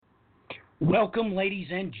Welcome, ladies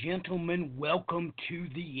and gentlemen. Welcome to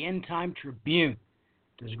the End Time Tribune.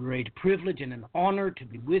 It is a great privilege and an honor to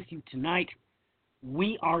be with you tonight.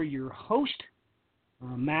 We are your hosts,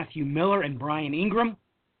 Matthew Miller and Brian Ingram.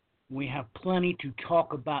 We have plenty to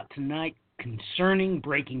talk about tonight concerning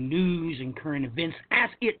breaking news and current events as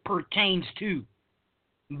it pertains to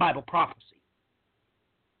Bible prophecy.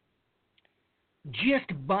 Just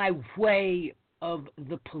by way of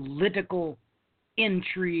the political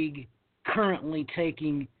intrigue currently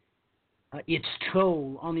taking its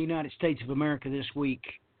toll on the United States of America this week,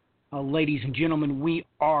 ladies and gentlemen, we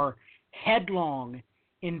are headlong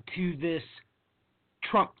into this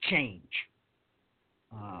Trump change.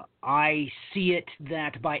 I see it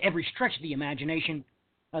that by every stretch of the imagination,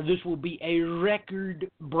 this will be a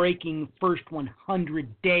record-breaking first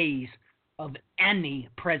 100 days of any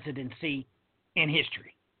presidency in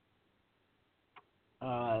history.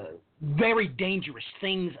 Very dangerous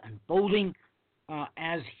things unfolding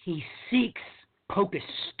as he seeks poke a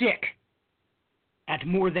stick at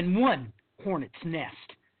more than one hornet's nest.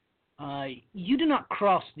 You do not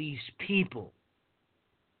cross these people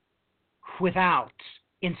without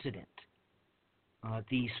incident.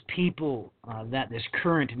 These people that this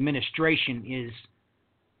current administration is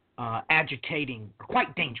agitating are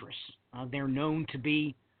quite dangerous. They're known to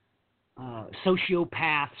be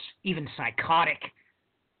sociopaths, even psychotic,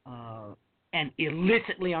 and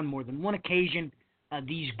illicitly on more than one occasion,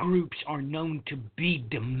 these groups are known to be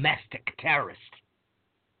domestic terrorists.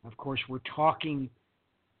 Of course, we're talking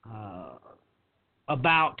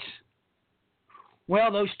about,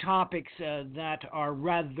 those topics that are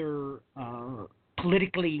rather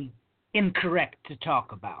politically incorrect to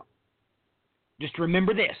talk about. Just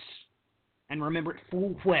remember this, and remember it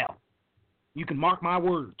full well. You can mark my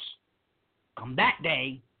words. Come that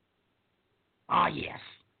day, yes,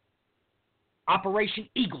 Operation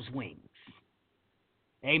Eagle's Wings.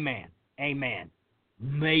 Amen. Amen.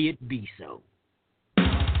 May it be so.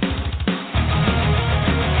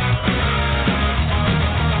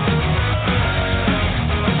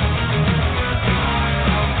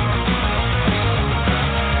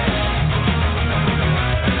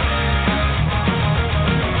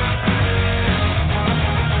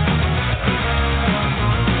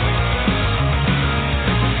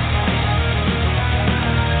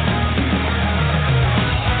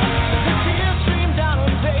 Tears stream down on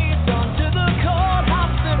face onto the cold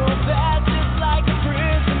hospital bed.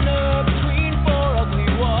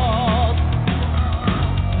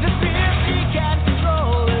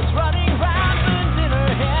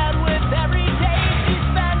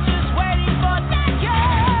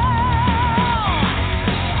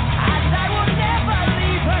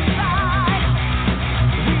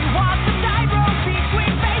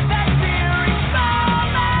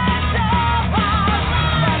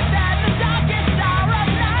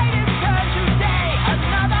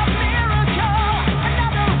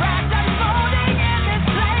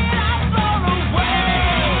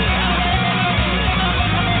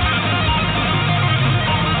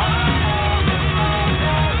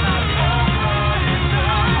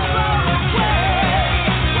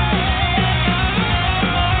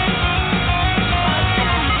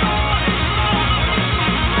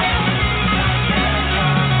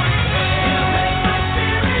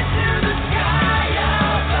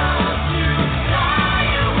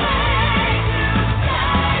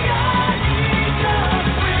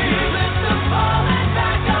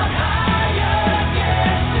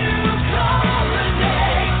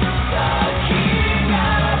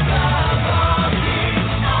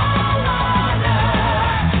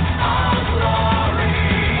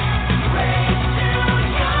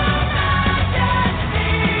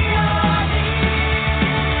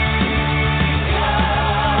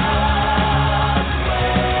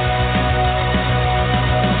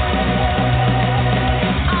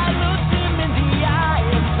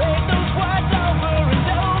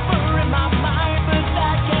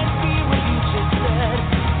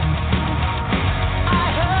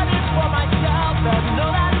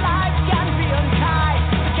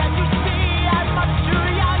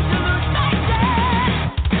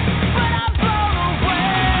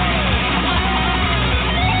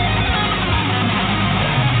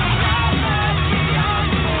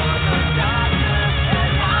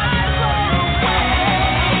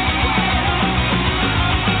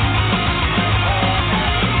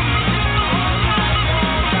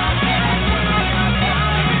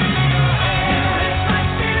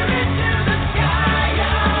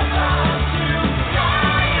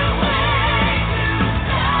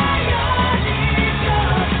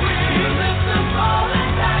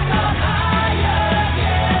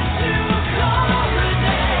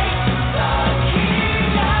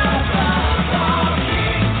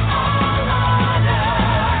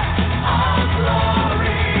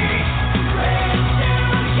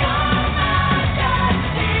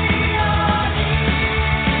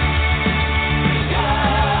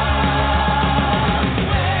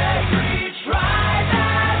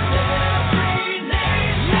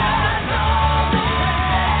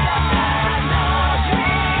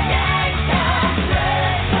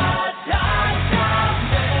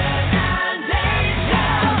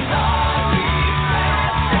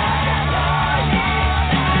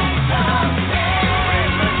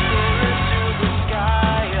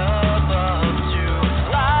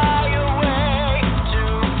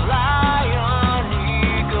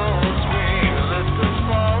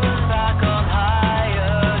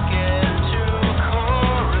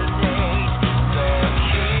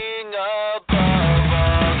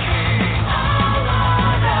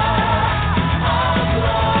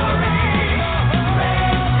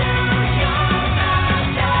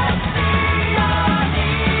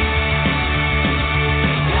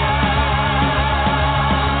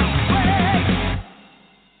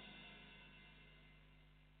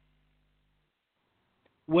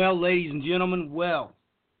 Well, ladies and gentlemen,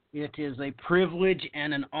 it is a privilege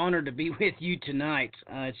and an honor to be with you tonight.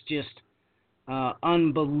 It's just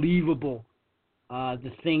unbelievable,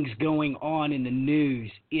 the things going on in the news.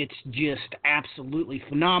 It's just absolutely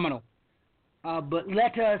phenomenal. But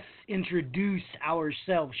let us introduce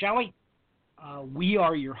ourselves, shall we? We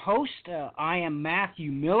are your host. I am Matthew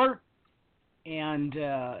Miller. And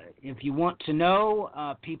if you want to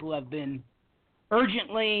know, people have been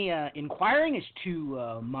urgently inquiring as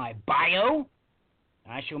to my bio.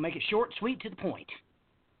 I shall make it short, sweet, to the point.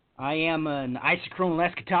 I am an isochronal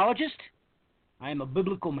eschatologist. I am a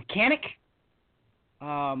biblical mechanic.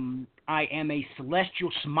 I am a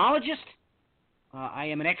celestial seismologist. I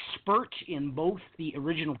am an expert in both the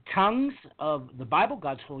original tongues of the Bible,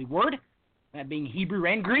 God's holy word, that being Hebrew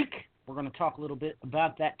and Greek. We're going to talk a little bit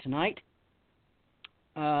about that tonight.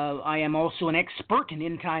 I am also an expert in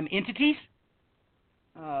end-time entities.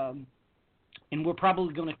 And we're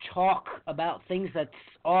probably going to talk about things that's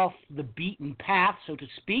off the beaten path, so to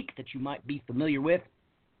speak, that you might be familiar with.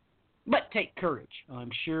 But take courage. I'm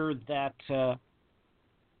sure that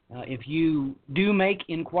if you do make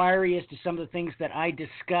inquiry as to some of the things that I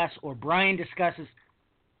discuss or Brian discusses,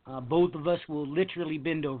 both of us will literally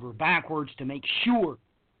bend over backwards to make sure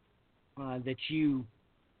that you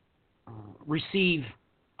receive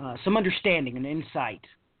some understanding and insight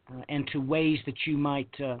into ways that you might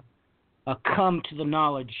come to the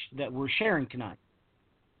knowledge that we're sharing tonight.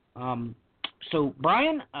 So,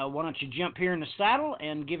 Brian, why don't you jump here in the saddle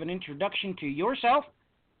and give an introduction to yourself?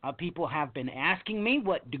 People have been asking me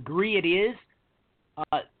what degree it is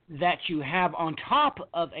that you have on top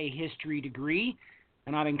of a history degree,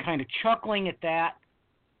 and I've been kind of chuckling at that.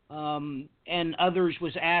 And others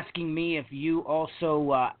was asking me if you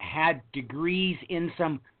also had degrees in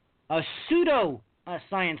some pseudo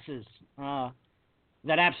sciences.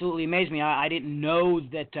 That absolutely amazed me. I didn't know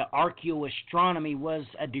that archaeoastronomy was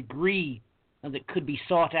a degree that could be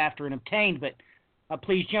sought after and obtained, but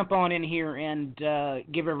please jump on in here and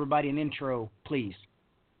give everybody an intro, please.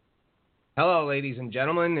 Hello, ladies and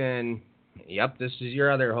gentlemen, and yep, this is your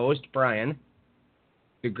other host, Brian.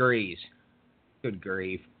 Degrees. Good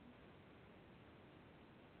grief.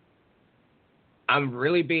 I'm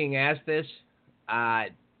really being asked this.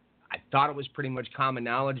 I thought it was pretty much common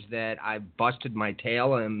knowledge that I busted my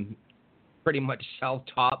tail and pretty much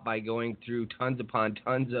self-taught by going through tons upon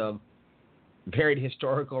tons of varied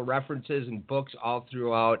historical references and books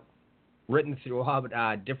written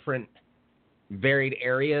throughout different varied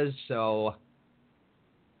areas. So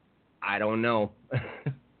I don't know.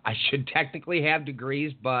 I should technically have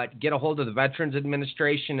degrees, but get a hold of the Veterans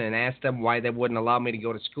Administration and ask them why they wouldn't allow me to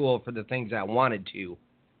go to school for the things I wanted to.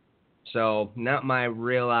 So, not my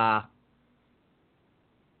real,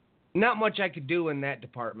 not much I could do in that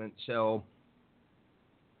department, so.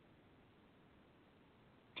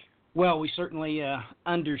 Well, we certainly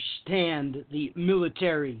understand the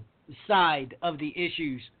military side of the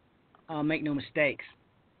issues. Make no mistakes.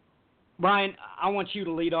 Brian, I want you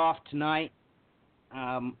to lead off tonight.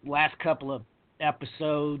 Last couple of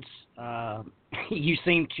episodes, you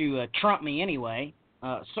seem to trump me anyway.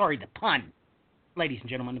 Sorry, the pun, ladies and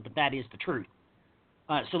gentlemen, but that is the truth.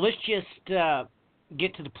 So let's just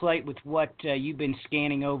get to the plate with what you've been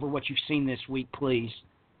scanning over, what you've seen this week, please.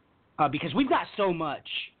 Because we've got so much.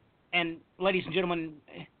 And, ladies and gentlemen,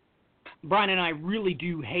 Brian and I really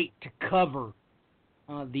do hate to cover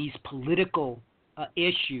these political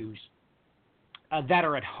issues that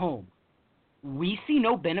are at home. We see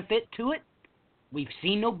no benefit to it. We've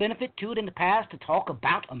seen no benefit to it in the past to talk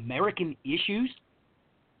about American issues.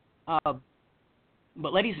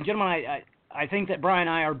 But, ladies and gentlemen, I think that Brian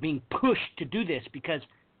and I are being pushed to do this because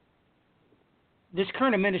this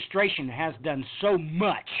current administration has done so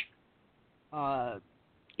much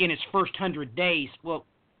in its first 100 days. Well,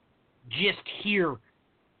 just here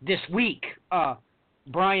this week,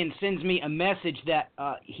 Brian sends me a message that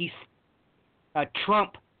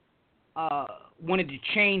Trump wanted to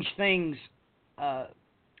change things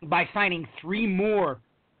by signing 3 more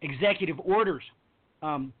executive orders.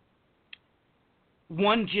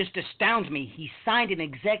 One just astounds me. He signed an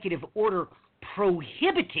executive order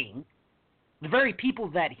prohibiting the very people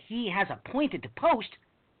that he has appointed to post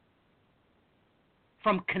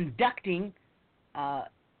from conducting,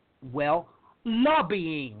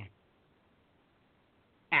 lobbying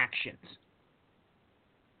actions.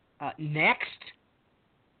 Next,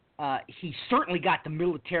 he certainly got the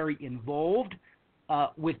military involved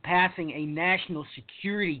with passing a National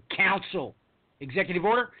Security Council executive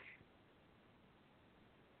order.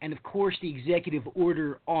 And, of course, the executive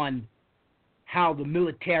order on how the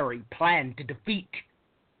military planned to defeat,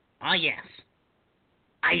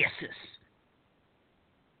 Isis,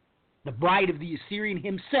 the bride of the Assyrian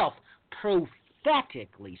himself,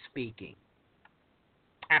 prophetically speaking.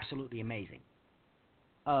 Absolutely amazing.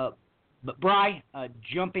 But Bri,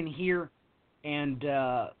 jump in here and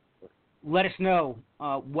let us know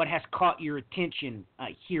what has caught your attention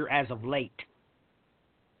here as of late.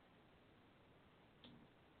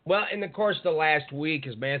 Well, in the course of the last week,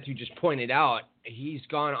 as Matthew just pointed out, he's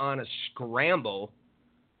gone on a scramble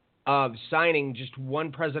of signing just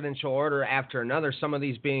one presidential order after another, some of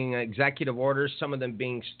these being executive orders, some of them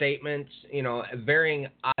being statements, varying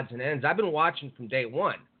odds and ends. I've been watching from day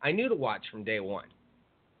one. I knew to watch from day one.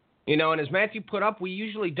 And as Matthew put up, we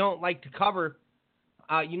usually don't like to cover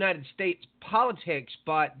United States politics,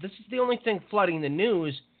 but this is the only thing flooding the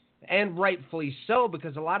news, and rightfully so,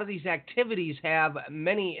 because a lot of these activities have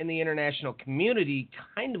many in the international community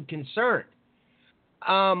kind of concerned.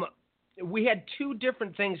 We had two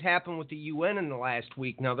different things happen with the UN in the last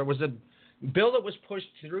week. Now, there was a bill that was pushed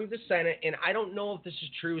through the Senate, and I don't know if this is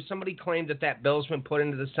true. Somebody claimed that bill's been put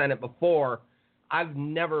into the Senate before. I've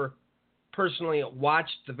never personally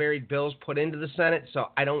watched the varied bills put into the Senate, so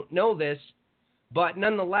I don't know this. But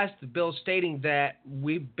nonetheless, the bill stating that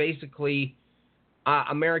we basically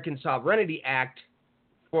American Sovereignty Act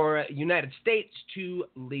for United States to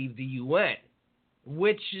leave the UN,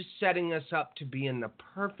 which is setting us up to be in the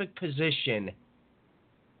perfect position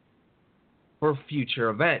for future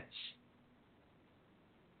events.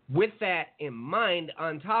 With that in mind,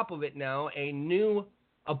 on top of it now, a new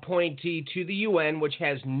appointee to the UN, which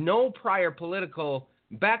has no prior political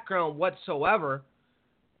background whatsoever,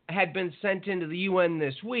 had been sent into the UN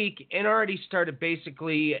this week and already started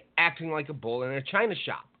basically acting like a bull in a china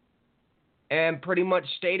shop. And pretty much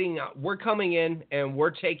stating, we're coming in and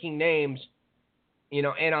we're taking names,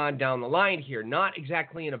 and on down the line here. Not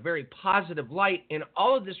exactly in a very positive light. And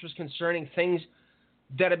all of this was concerning things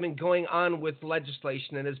that have been going on with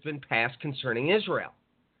legislation that has been passed concerning Israel.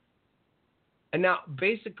 And now,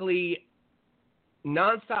 basically,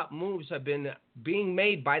 nonstop moves have been being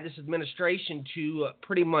made by this administration to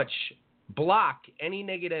pretty much block any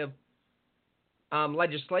negative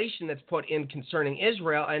legislation that's put in concerning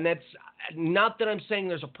Israel. And that's not that I'm saying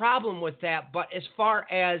there's a problem with that, but as far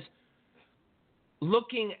as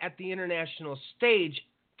looking at the international stage,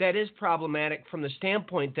 that is problematic from the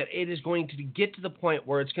standpoint that it is going to get to the point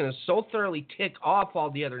where it's going to so thoroughly tick off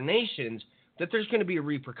all the other nations that there's going to be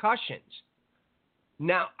repercussions.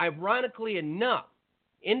 Now, ironically enough,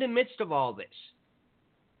 in the midst of all this,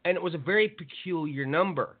 and it was a very peculiar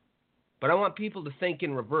number, but I want people to think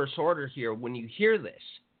in reverse order here when you hear this.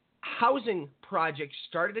 Housing projects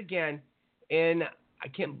started again in, I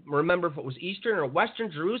can't remember if it was Eastern or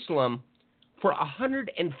Western Jerusalem, for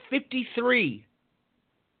 153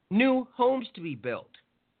 new homes to be built.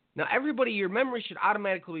 Now, everybody, your memory should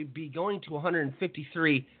automatically be going to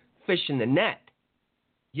 153 fish in the net.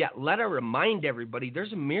 Yet, let I remind everybody,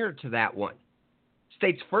 there's a mirror to that one.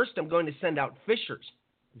 States first, I'm going to send out fishers,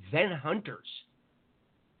 then hunters.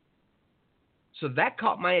 So that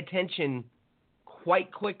caught my attention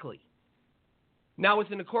quite quickly. Now,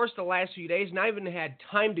 within the course of the last few days, and I haven't had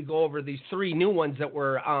time to go over these three new ones that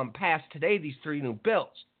were passed today, these three new bills,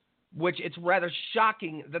 which it's rather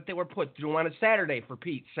shocking that they were put through on a Saturday, for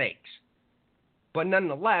Pete's sakes. But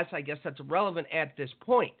nonetheless, I guess that's irrelevant at this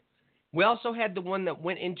point. We also had the one that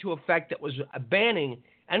went into effect that was banning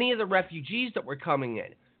any of the refugees that were coming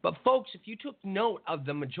in. But folks, if you took note of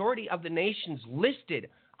the majority of the nations listed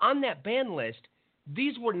on that ban list,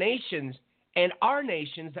 these were nations and are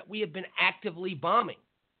nations that we have been actively bombing.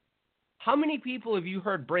 How many people have you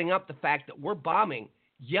heard bring up the fact that we're bombing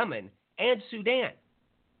Yemen and Sudan?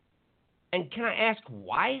 And can I ask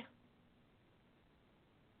why?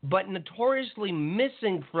 But notoriously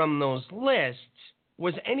missing from those lists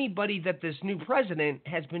was anybody that this new president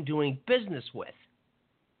has been doing business with,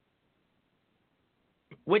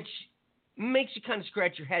 which makes you kind of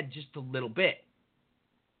scratch your head just a little bit.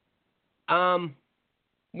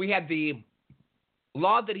 We had the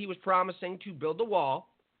law that he was promising to build a wall,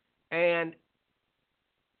 and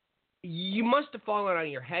you must have fallen on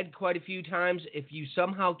your head quite a few times if you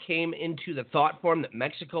somehow came into the thought form that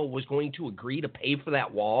Mexico was going to agree to pay for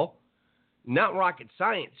that wall. Not rocket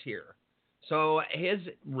science here. So his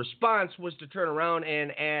response was to turn around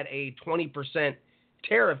and add a 20%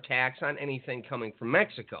 tariff tax on anything coming from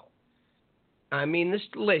Mexico. I mean, this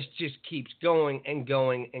list just keeps going and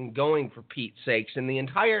going and going, for Pete's sakes. And the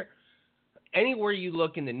entire, anywhere you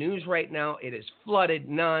look in the news right now, it is flooded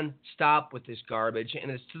non-stop with this garbage. And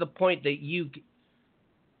it's to the point that you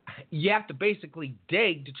have to basically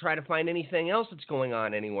dig to try to find anything else that's going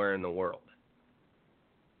on anywhere in the world.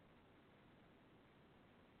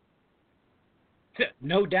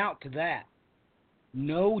 No doubt to that.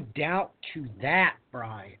 No doubt to that,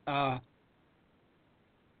 Bry. Oh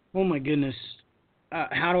my goodness.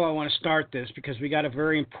 How do I want to start this? Because we got a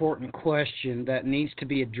very important question that needs to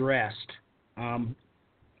be addressed. And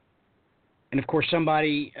of course,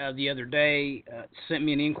 somebody the other day sent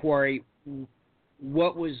me an inquiry.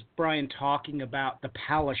 What was Brian talking about? The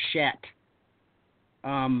Palachette.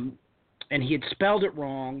 And he had spelled it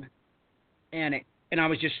wrong. And I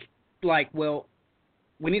was just like, well,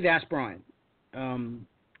 we need to ask Brian.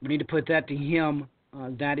 We need to put that to him.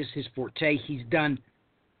 That is his forte. He's done.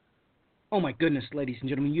 Oh my goodness, ladies and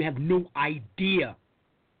gentlemen, you have no idea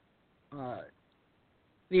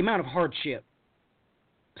the amount of hardship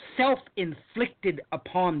self-inflicted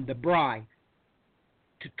upon the bride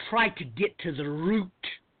to try to get to the root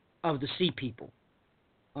of the sea people.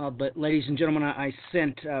 But ladies and gentlemen, I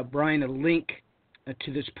sent Brian a link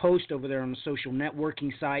to this post over there on the social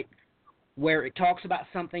networking site where it talks about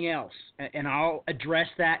something else, and I'll address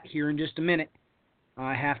that here in just a minute.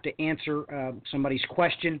 I have to answer somebody's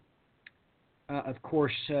question. Of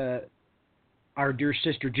course, our dear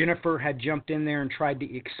sister Jennifer had jumped in there and tried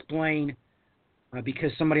to explain,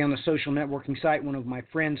 because somebody on the social networking site, one of my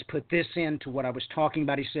friends, put this into what I was talking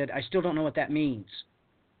about. He said, I still don't know what that means.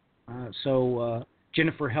 So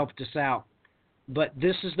Jennifer helped us out. But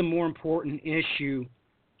this is the more important issue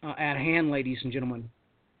at hand, ladies and gentlemen.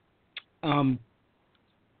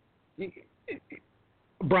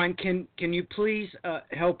 Brian, can you please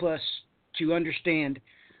help us to understand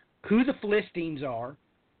who the Philistines are?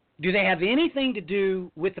 Do they have anything to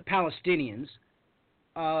do with the Palestinians?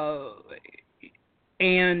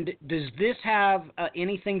 And does this have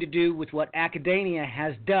anything to do with what academia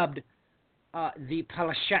has dubbed the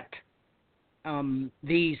Palachette?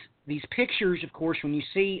 These pictures, of course, when you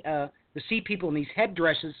see the sea people in these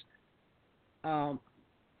headdresses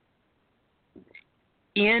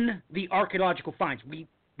in the archaeological finds. We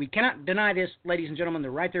cannot deny this, ladies and gentlemen.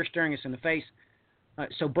 They're right there staring us in the face.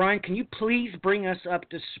 So, Brian, can you please bring us up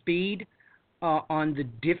to speed on the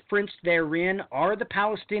difference therein? Are the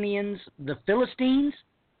Palestinians the Philistines?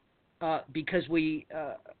 Because we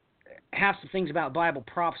have some things about Bible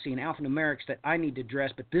prophecy and alphanumerics that I need to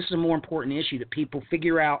address, but this is a more important issue that people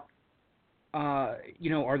figure out. Are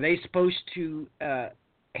they supposed to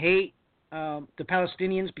hate the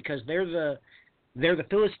Palestinians because they're the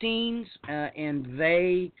Philistines and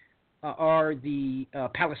they are the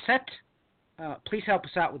Palachette? Please help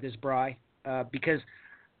us out with this, Bry, because,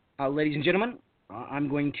 ladies and gentlemen, I'm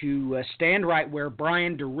going to stand right where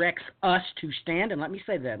Brian directs us to stand, and let me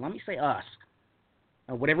say that. Let me say us.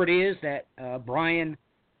 Whatever it is that Brian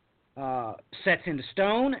sets into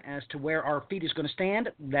stone as to where our feet is going to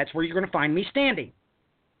stand, that's where you're going to find me standing.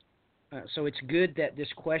 So it's good that this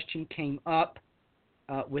question came up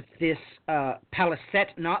with this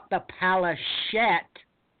Palachette, not the Palachette.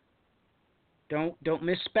 Don't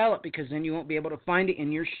misspell it, because then you won't be able to find it in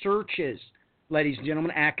your searches, ladies and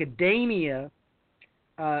gentlemen. Academia,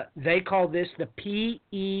 they call this the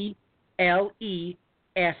P-E-L-E-S-E-T,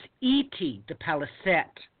 the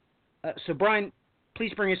Palachette. So, Brian,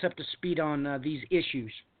 please bring us up to speed on these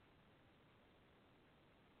issues.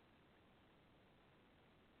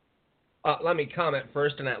 Let me comment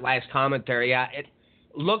first on that last comment there. Yeah,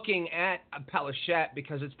 looking at a Palachette,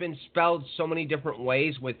 because it's been spelled so many different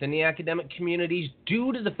ways within the academic communities,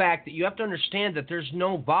 due to the fact that you have to understand that there's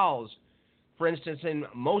no vowels, for instance, in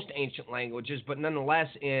most ancient languages, but nonetheless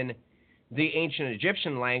in the ancient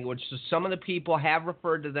Egyptian language. So some of the people have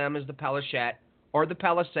referred to them as the Palachette or the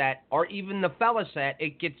Palachette or even the Phalacette.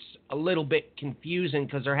 It gets a little bit confusing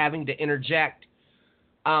because they're having to interject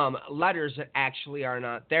letters that actually are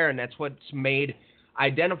not there, and that's what's made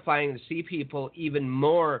identifying the sea people even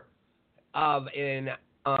more of an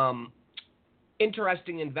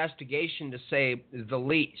interesting investigation, to say the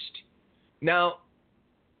least. Now,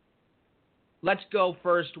 let's go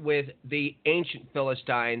first with the ancient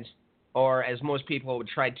Philistines, or as most people would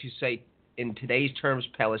try to say in today's terms,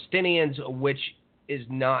 Palestinians, which is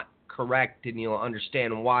not correct, and you'll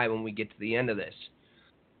understand why when we get to the end of this.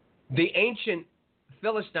 The ancient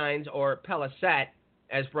Philistines, or Palachette,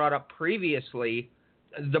 as brought up previously,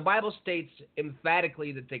 the Bible states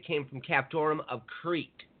emphatically that they came from Captorum of Crete.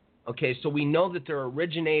 Okay, so we know that their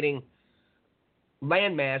originating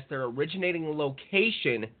landmass, their originating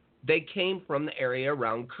location, they came from the area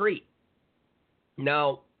around Crete.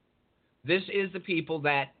 Now, this is the people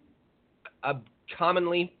that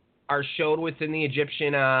commonly are showed within the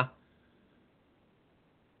Egyptian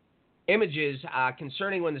images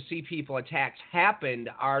concerning when the Sea People attacks happened,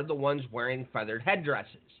 are the ones wearing feathered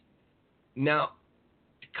headdresses. Now,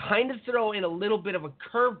 kind of throw in a little bit of a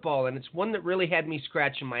curveball, and it's one that really had me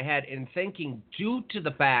scratching my head and thinking, due to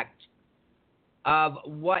the fact of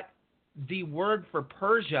what the word for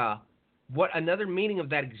Persia, what another meaning of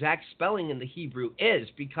that exact spelling in the Hebrew is,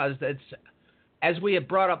 because that's, as we had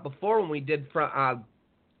brought up before when we did on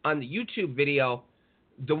the YouTube video,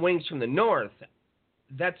 the wings from the north,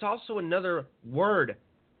 that's also another word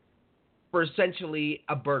for essentially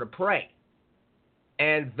a bird of prey.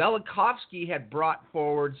 And Velikovsky had brought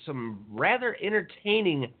forward some rather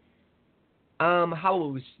entertaining, how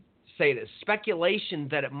would we say this, speculation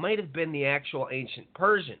that it might have been the actual ancient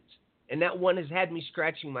Persians. And that one has had me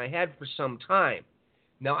scratching my head for some time.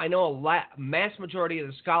 Now, I know a mass majority of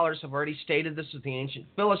the scholars have already stated this is the ancient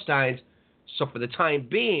Philistines, so for the time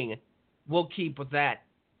being, we'll keep with that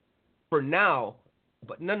for now.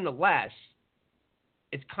 But nonetheless,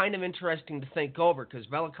 it's kind of interesting to think over, because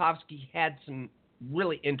Velikovsky had some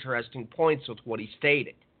really interesting points with what he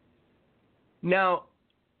stated. Now,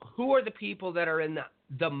 who are the people that are in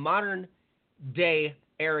the modern day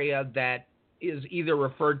area that is either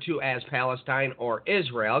referred to as Palestine or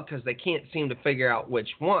Israel, because they can't seem to figure out which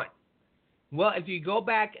one? Well, if you go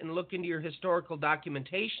back and look into your historical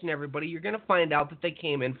documentation, everybody, you're going to find out that they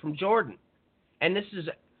came in from Jordan. And this is,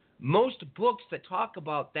 most books that talk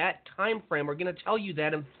about that time frame are going to tell you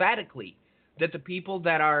that emphatically, that the people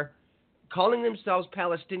that are calling themselves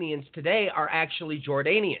Palestinians today are actually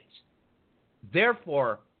Jordanians.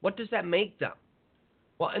 Therefore, what does that make them?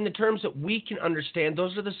 Well, in the terms that we can understand,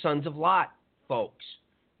 those are the sons of Lot, folks.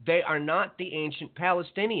 They are not the ancient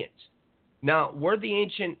Palestinians. Now, where the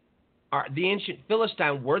ancient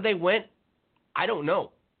Philistine, where they went, I don't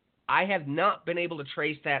know. I have not been able to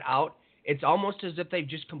trace that out. It's almost as if they've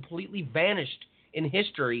just completely vanished in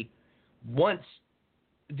history once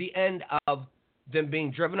the end of them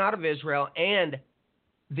being driven out of Israel and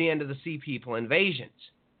the end of the Sea People invasions.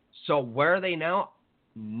 So where are they now?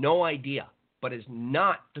 No idea. But it's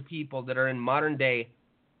not the people that are in modern day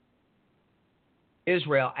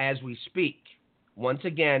Israel as we speak. Once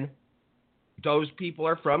again, those people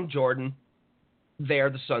are from Jordan. They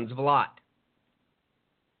are the sons of Lot.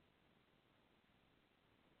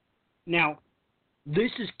 Now,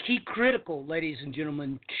 this is key critical, ladies and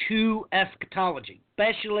gentlemen, to eschatology,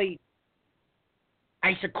 especially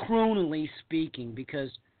isochronally speaking, because,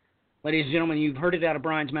 ladies and gentlemen, you've heard it out of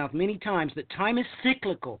Brian's mouth many times that time is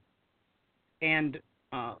cyclical, and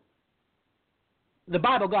the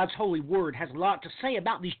Bible, God's holy word, has a lot to say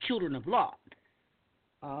about these children of Lot.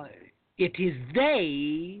 It is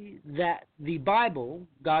they that the Bible,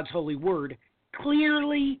 God's holy word,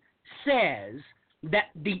 clearly says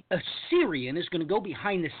that the Assyrian is going to go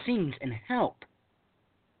behind the scenes and help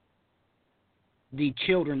the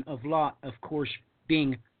children of Lot, of course,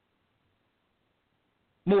 being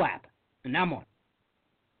Moab and Ammon.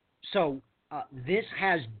 So this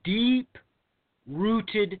has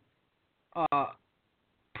deep-rooted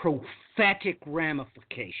prophetic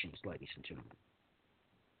ramifications, ladies and gentlemen.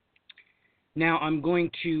 Now I'm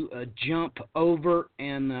going to jump over,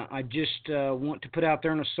 and I just want to put out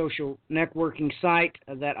there on a social networking site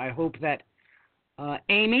that I hope that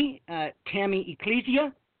Amy, Tammy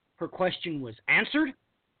Ecclesia, her question was answered.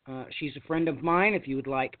 She's a friend of mine. If you would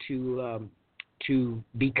like to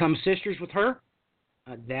become sisters with her,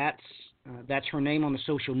 that's her name on the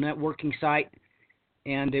social networking site.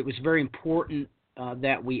 And it was very important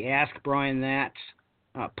that we ask Brian that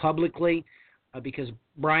publicly, because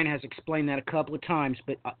Brian has explained that a couple of times.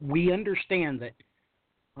 But we understand that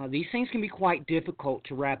these things can be quite difficult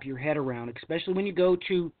to wrap your head around, especially when you go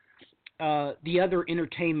to the other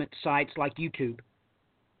entertainment sites like YouTube,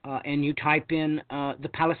 and you type in the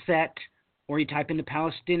Palisette, or you type in the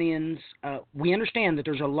Palestinians. We understand that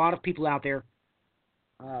there's a lot of people out there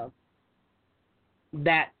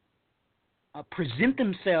that present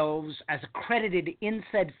themselves as accredited in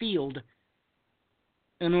said field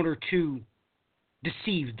in order to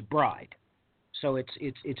deceive the bride. So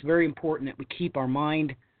it's very important that we keep our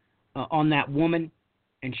mind on that woman,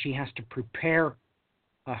 and she has to prepare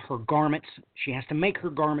her garments. She has to make her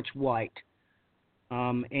garments white.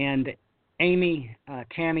 And Amy,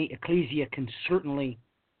 Tammy, Ecclesia can certainly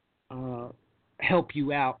help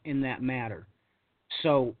you out in that matter.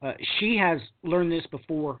 So she has learned this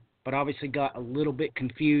before, but obviously got a little bit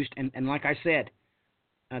confused. And like I said,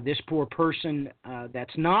 this poor person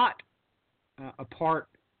that's not a part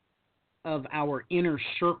of our inner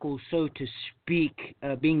circle, so to speak,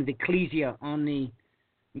 being the Ecclesia on the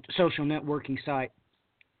social networking site,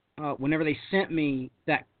 whenever they sent me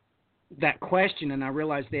that question and I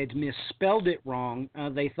realized they had misspelled it wrong,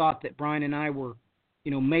 they thought that Brian and I were,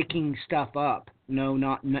 making stuff up. No,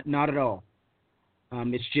 not at all.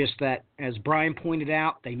 It's just that, as Brian pointed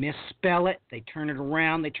out, they misspell it, they turn it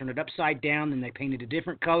around, they turn it upside down, then they paint it a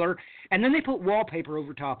different color, and then they put wallpaper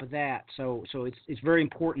over top of that. So it's very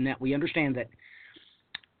important that we understand that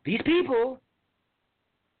these people,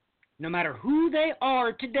 no matter who they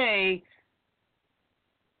are today,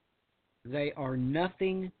 they are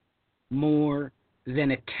nothing more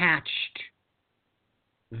than attached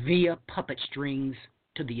via puppet strings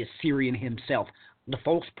to the Assyrian himself, the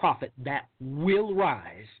false prophet that will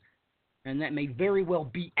rise, and that may very well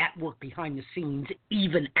be at work behind the scenes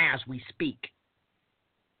even as we speak.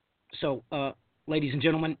 So, ladies and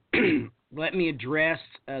gentlemen, let me address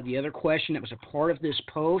the other question that was a part of this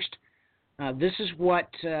post. This is what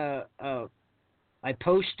I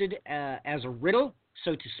posted as a riddle,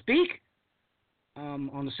 so to speak,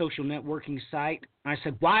 on the social networking site. I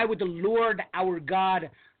said, why would the Lord our God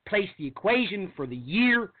place the equation for the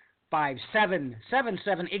year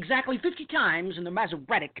 5777 exactly 50 times in the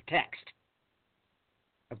Masoretic text?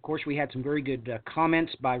 Of course, we had some very good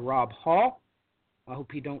comments by Rob Hall. I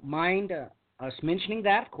hope you don't mind us mentioning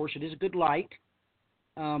that. Of course, it is a good light.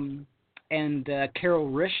 And Carol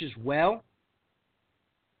Risch as well.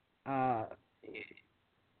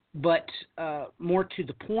 But more to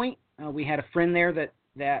the point, we had a friend there that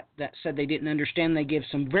said they didn't understand. They give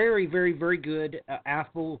some very, very, very good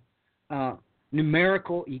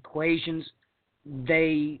numerical equations.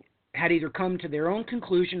 They had either come to their own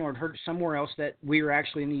conclusion or had heard somewhere else that we were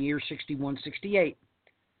actually in the year 6168.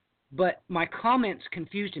 But my comments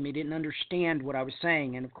confused him. He didn't understand what I was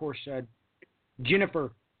saying. And, of course,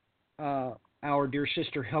 Jennifer, our dear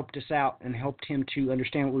sister, helped us out and helped him to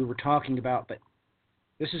understand what we were talking about. But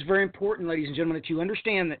this is very important, ladies and gentlemen, that you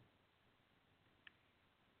understand that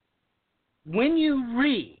when you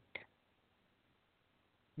read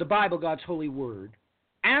the Bible, God's holy word,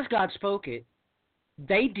 as God spoke it,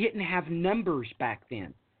 they didn't have numbers back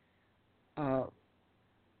then.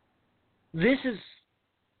 This is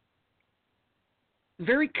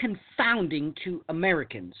very confounding to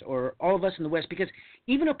Americans or all of us in the West, because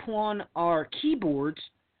even upon our keyboards,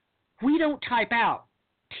 we don't type out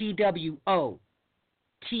TWO,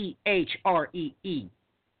 THREE.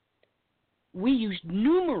 We use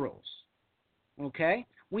numerals, okay?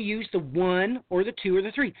 We use the 1 or the 2 or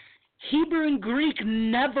the 3. Hebrew and Greek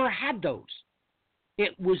never had those.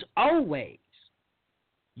 It was always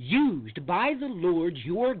used by the Lord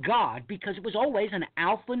your God because it was always an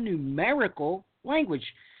alphanumerical language.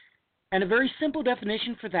 And a very simple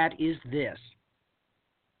definition for that is this.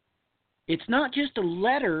 It's not just a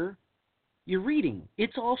letter you're reading.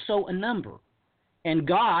 It's also a number. And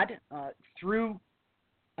God, through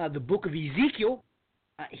the book of Ezekiel,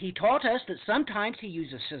 he taught us that sometimes he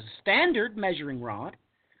uses a standard measuring rod,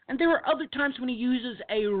 and there are other times when he uses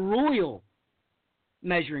a royal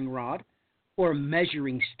measuring rod or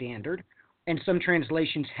measuring standard, and some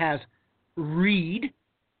translations has reed,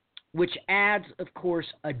 which adds, of course,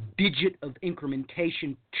 a digit of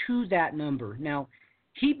incrementation to that number. Now,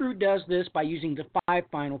 Hebrew does this by using the 5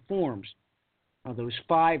 final forms. Those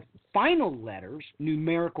 5 final letters,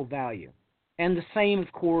 numerical value. And the same,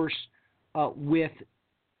 of course, with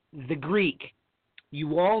the Greek.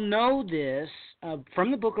 You all know this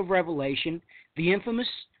from the book of Revelation, the infamous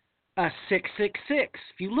 666.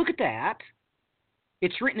 If you look at that,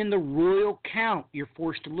 it's written in the royal count. You're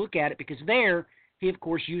forced to look at it because there he, of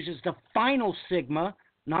course, uses the final sigma,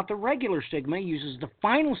 not the regular sigma. He uses the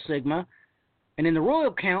final sigma. And in the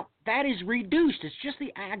royal count, that is reduced. It's just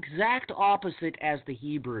the exact opposite as the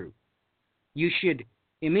Hebrew. You should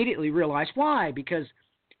immediately realize why. Because,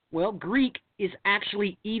 well, Greek is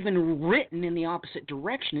actually even written in the opposite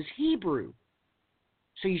direction as Hebrew.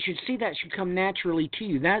 So you should see that should come naturally to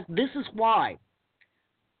you. This is why.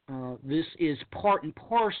 This is part and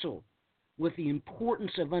parcel with the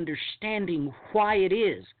importance of understanding why it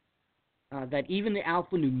is that even the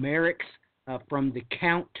alphanumerics from the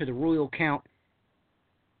count to the royal count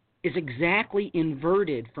is exactly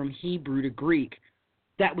inverted from Hebrew to Greek.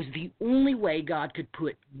 That was the only way God could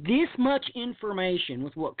put this much information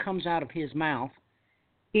with what comes out of his mouth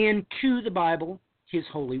into the Bible, his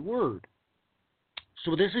holy word.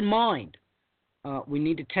 So with this in mind, we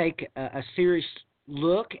need to take a serious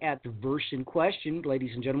look at the verse in question,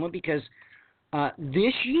 ladies and gentlemen, because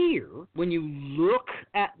this year, when you look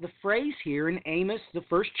at the phrase here in Amos, the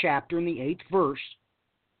 1st chapter in the 8th verse,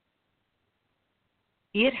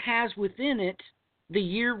 it has within it the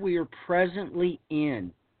year we are presently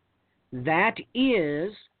in. That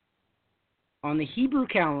is, on the Hebrew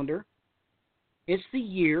calendar, it's the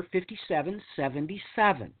year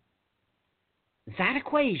 5777. That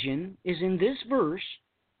equation is in this verse.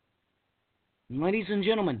 And ladies and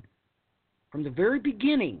gentlemen, from the very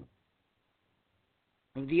beginning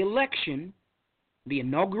of the election, the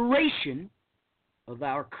inauguration of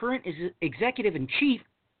our current executive in chief,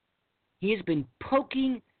 he has been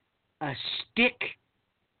poking a stick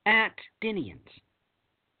at Palestinians.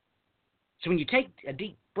 So when you take a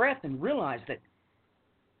deep breath and realize that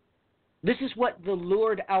this is what the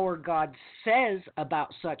Lord our God says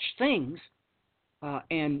about such things,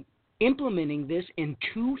 and implementing this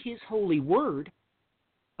into his holy word,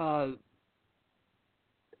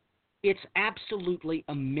 it's absolutely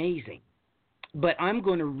amazing. But I'm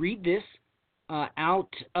going to read this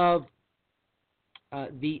out of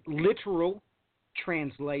the literal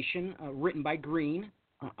translation written by Green.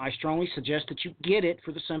 I strongly suggest that you get it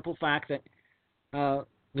for the simple fact that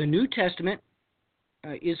the New Testament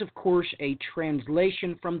is, of course, a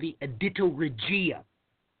translation from the Edita Regia.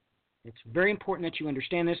 It's very important that you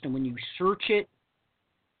understand this, and when you search it,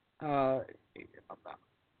 there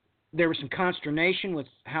was some consternation with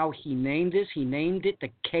how he named this. He named it the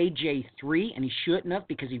KJ3, and he shouldn't have,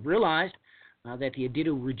 because he realized that the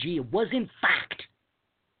Edita Regia was, in fact,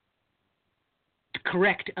 the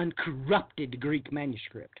correct, uncorrupted Greek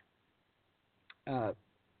manuscript. But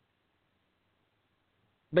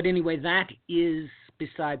anyway, that is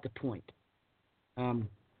beside the point.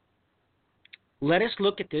 Let us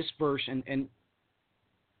look at this verse, and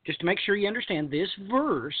just to make sure you understand, this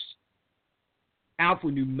verse,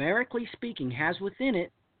 alphanumerically speaking, has within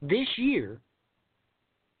it this year,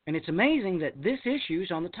 and it's amazing that this issue is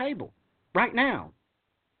on the table right now,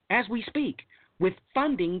 as we speak, with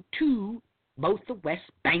funding to both the West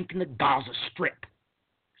Bank and the Gaza Strip.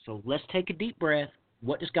 So let's take a deep breath.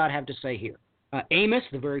 What does God have to say here? Amos,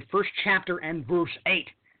 the very first chapter and verse 8,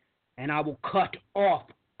 and I will cut off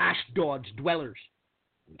Ashdod's dwellers,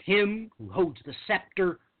 and him who holds the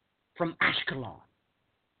scepter from Ashkelon.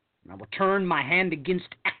 And I will turn my hand against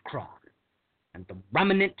Ekron, and the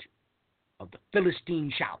remnant of the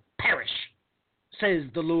Philistines shall perish, says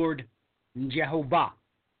the Lord Jehovah.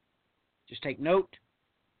 Just take note.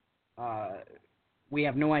 We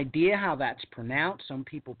have no idea how that's pronounced. Some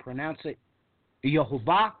people pronounce it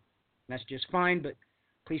Jehovah. That's just fine, but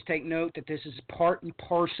please take note that this is part and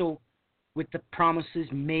parcel with the promises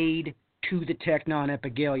made to the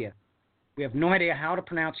Technon-Epigalia. We have no idea how to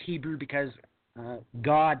pronounce Hebrew because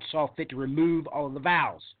God saw fit to remove all of the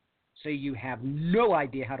vowels. So you have no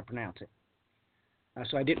idea how to pronounce it.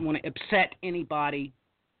 So I didn't want to upset anybody.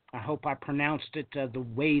 I hope I pronounced it the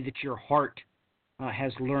way that your heart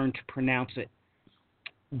has learned to pronounce it.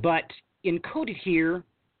 But encoded here,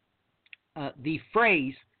 the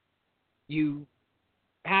phrase, you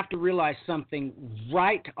have to realize something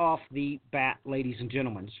right off the bat, ladies and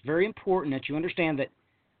gentlemen. It's very important that you understand that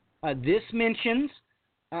this mentions,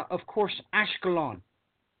 of course, Ashkelon.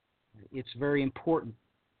 It's very important.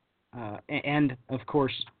 And, of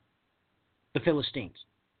course, the Philistines.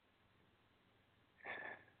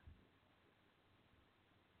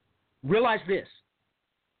 Realize this.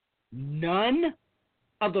 None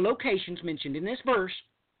of the locations mentioned in this verse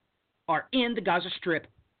are in the Gaza Strip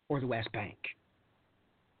or the West Bank.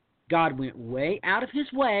 God went way out of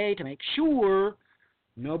his way to make sure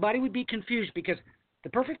nobody would be confused, because the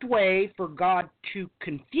perfect way for God to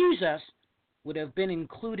confuse us would have been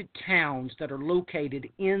included towns that are located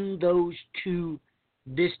in those two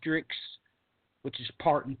districts, which is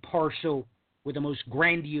part and parcel with the most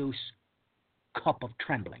grandiose cup of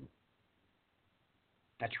trembling.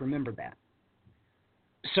 Let's remember that.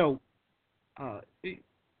 So,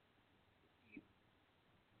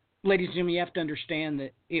 ladies and gentlemen, you have to understand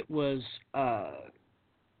that it was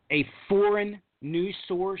a foreign news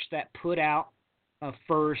source that put out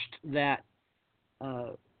first that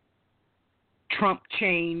Trump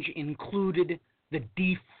change included the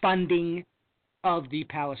defunding of the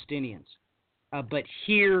Palestinians. But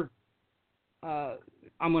here,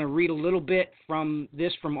 I'm going to read a little bit from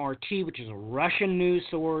this from RT, which is a Russian news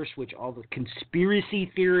source, which all the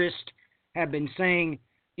conspiracy theorists have been saying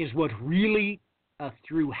is what really,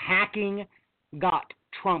 through hacking, got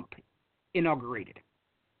Trump inaugurated.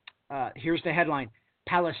 Here's the headline.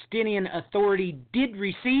 Palestinian Authority did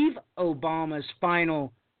receive Obama's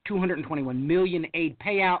final $221 million aid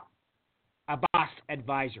payout, Abbas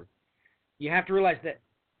advisor. You have to realize that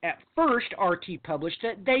at first RT published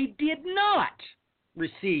that they did not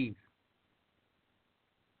receive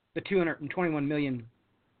the $221 million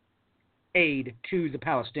aid to the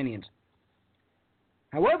Palestinians.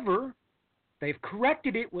 However, they've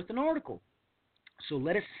corrected it with an article. So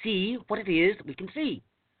let us see what it is that we can see.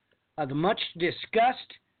 The much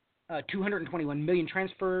discussed $221 million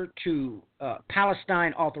transfer to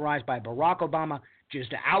Palestine authorized by Barack Obama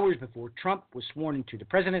just hours before Trump was sworn into the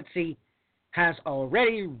presidency has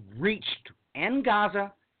already reached in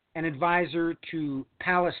Gaza. An advisor to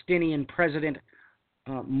Palestinian President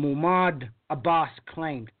Mahmoud Abbas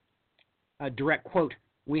claimed, a direct quote,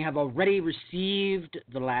 "We have already received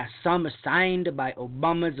the last sum assigned by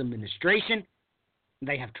Obama's administration.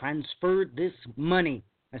 They have transferred this money,"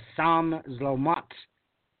 Assam Zlomat,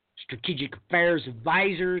 strategic affairs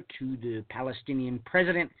advisor to the Palestinian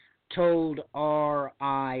president, told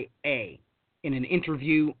RIA in an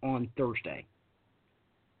interview on Thursday.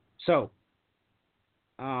 So,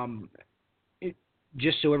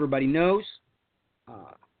 just so everybody knows,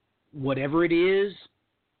 whatever it is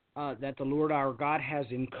that the Lord our God has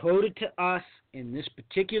encoded to us in this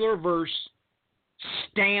particular verse,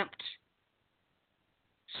 stamped,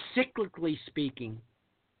 cyclically speaking,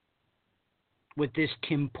 with this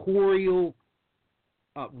temporal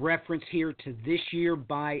reference here to this year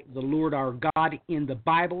by the Lord our God in the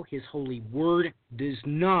Bible, His holy word, does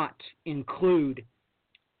not include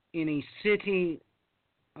any city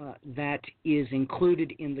that is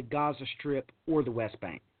included in the Gaza Strip or the West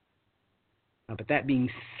Bank. But that being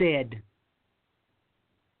said,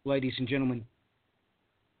 ladies and gentlemen,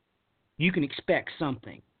 you can expect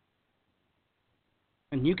something.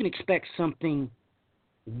 And you can expect something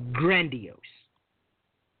grandiose.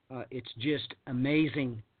 It's just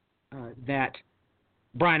amazing that,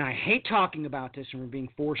 Brian, I hate talking about this and we're being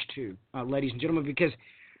forced to, ladies and gentlemen, because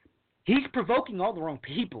he's provoking all the wrong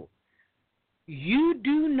people. You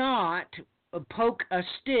do not poke a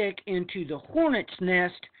stick into the hornet's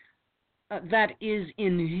nest that is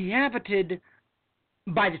inhabited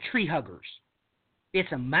by the tree huggers.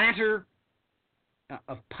 It's a matter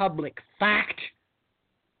of public fact.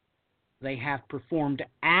 They have performed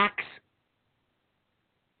acts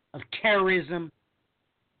of terrorism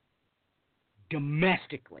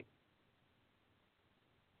domestically.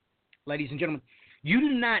 Ladies and gentlemen, you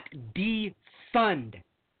do not defund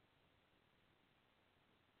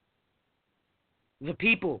the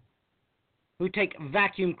people who take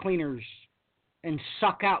vacuum cleaners and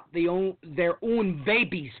suck out their own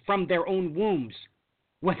babies from their own wombs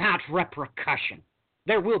without repercussion.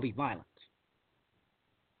 There will be violence.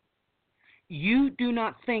 You do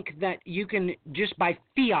not think that you can, just by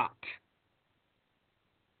fiat,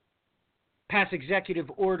 pass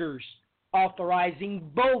executive orders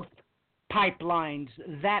authorizing both pipelines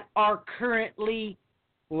that are currently,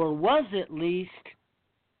 or was at least,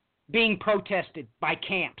 being protested by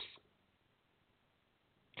camps,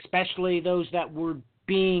 especially those that were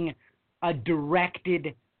being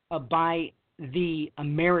directed by the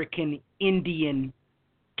American Indian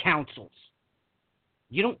councils.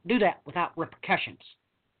 You don't do that without repercussions.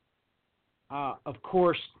 Of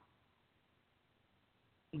course,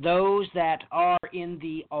 those that are in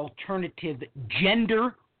the alternative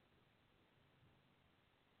gender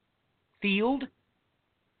field,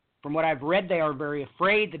 from what I've read, they are very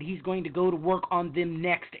afraid that he's going to go to work on them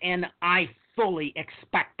next, and I fully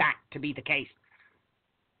expect that to be the case.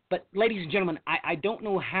 But, ladies and gentlemen, I don't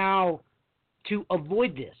know how to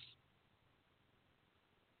avoid this.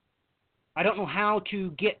 I don't know how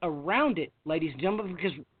to get around it, ladies and gentlemen,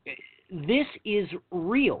 because this is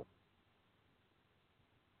real.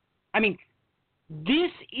 I mean,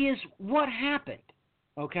 this is what happened,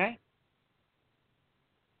 okay?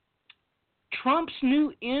 Trump's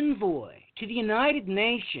new envoy to the United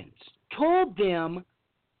Nations told them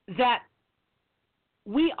that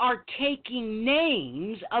we are taking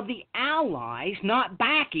names of the allies not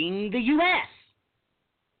backing the U.S.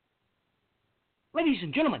 Ladies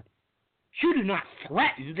and gentlemen, you do not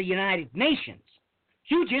threaten the United Nations.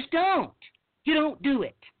 You just don't. You don't do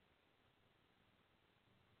it.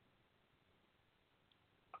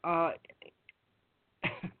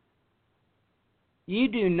 You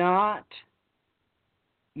do not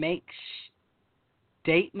make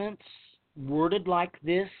statements worded like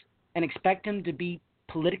this and expect them to be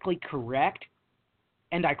politically correct,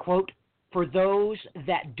 and I quote, "for those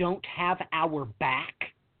that don't have our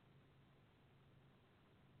back."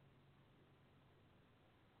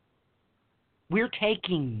 We're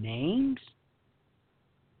taking names?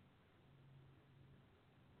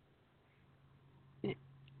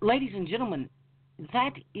 Ladies and gentlemen,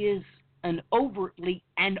 that is an overtly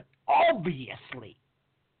and obviously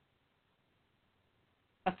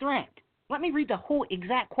a threat. Let me read the whole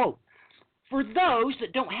exact quote. "For those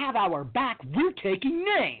that don't have our back, we're taking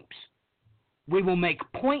names. We will make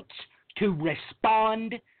points to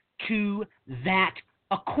respond to that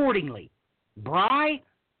accordingly." Bri,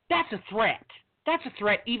 that's a threat. That's a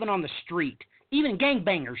threat even on the street. Even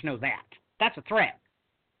gangbangers know that. That's a threat.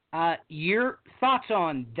 Your thoughts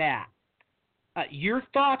on that? Your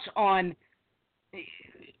thoughts on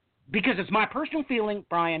because it's my personal feeling,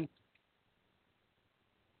 Brian,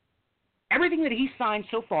 everything that he signed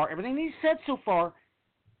so far, everything that he said so far,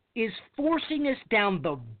 is forcing us down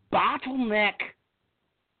the bottleneck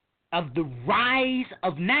of the rise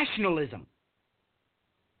of nationalism.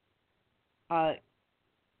 And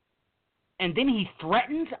then he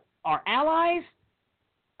threatens our allies.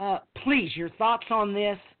 Please, your thoughts on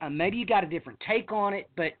this. Maybe you got a different take on it,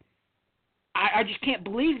 but I just can't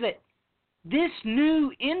believe that this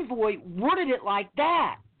new envoy worded it like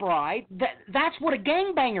that, Bride. That's what a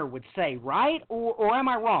gangbanger would say, right? Or am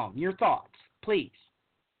I wrong? Your thoughts, please.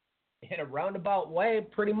 In a roundabout way,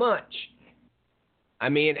 pretty much. I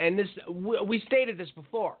mean, and this we stated this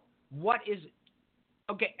before.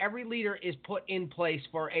 Okay, every leader is put in place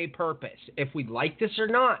for a purpose. If we like this or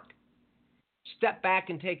not, step back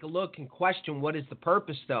and take a look and question what is the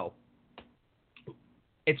purpose, though.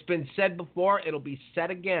 It's been said before, it'll be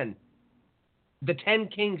said again. The 10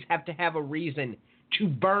 kings have to have a reason to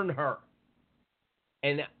burn her.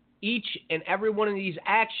 And each and every one of these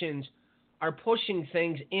actions are pushing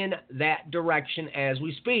things in that direction as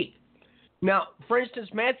we speak. Now, for instance,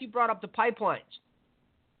 Matthew brought up the pipelines.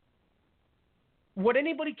 Would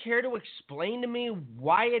anybody care to explain to me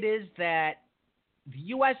why it is that the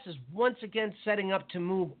U.S. is once again setting up to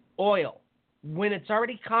move oil when it's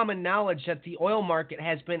already common knowledge that the oil market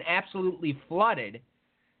has been absolutely flooded,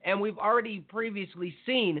 and we've already previously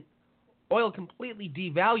seen oil completely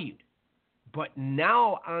devalued? But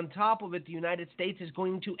now, on top of it, the United States is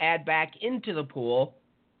going to add back into the pool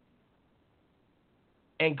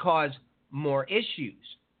and cause more issues.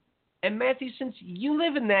 And Matthew, since you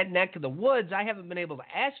live in that neck of the woods, I haven't been able to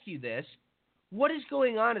ask you this. What is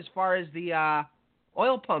going on as far as the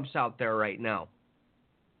oil pumps out there right now?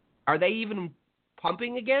 Are they even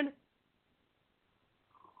pumping again?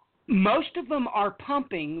 Most of them are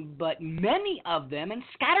pumping, but many of them, and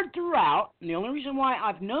scattered throughout, and the only reason why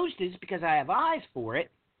I've noticed is because I have eyes for it,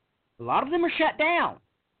 a lot of them are shut down.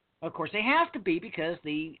 Of course, they have to be because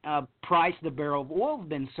the price of the barrel of oil has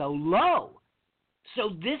been so low. So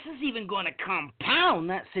this is even going to compound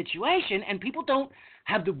that situation, and people don't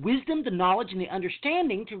have the wisdom, the knowledge, and the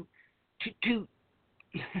understanding to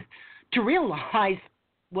realize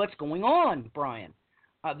what's going on, Brian.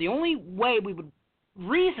 The only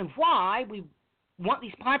reason why we want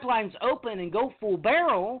these pipelines open and go full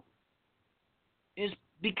barrel is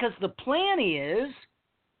because the plan is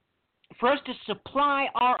for us to supply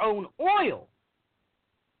our own oil.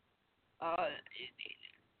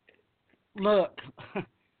 Look,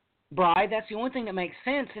 Bri, that's the only thing that makes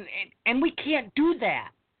sense, and we can't do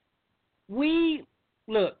that.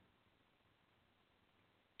 Look,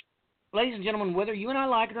 ladies and gentlemen, whether you and I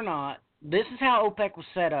like it or not, this is how OPEC was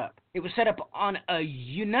set up. It was set up on a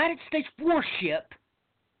United States warship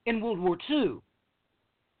in World War II.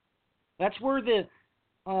 That's where the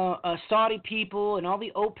Saudi people and all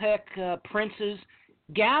the OPEC princes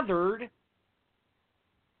gathered,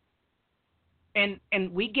 and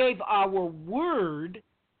we gave our word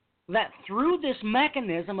that through this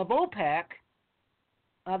mechanism of OPEC,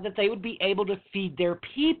 that they would be able to feed their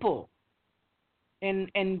people. And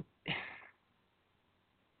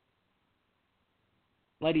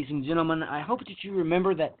ladies and gentlemen, I hope that you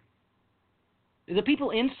remember that the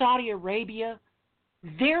people in Saudi Arabia,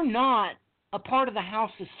 they're not a part of the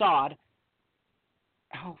House of Saud.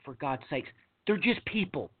 Oh, for God's sakes, they're just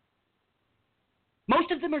people.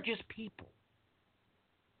 Most of them are just people.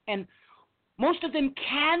 And most of them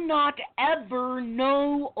cannot ever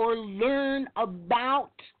know or learn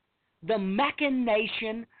about the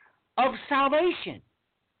machination of salvation.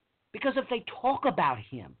 Because if they talk about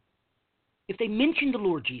Him, if they mention the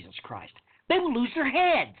Lord Jesus Christ, they will lose their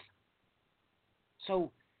heads.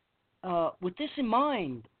 So, with this in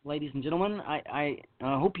mind, ladies and gentlemen, I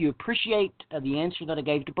hope you appreciate the answer that I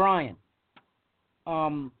gave to Brian.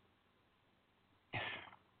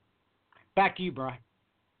 Back to you, Brian.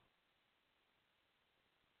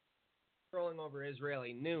 Scrolling over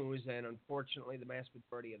Israeli news, and unfortunately, the vast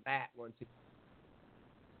majority of that, once it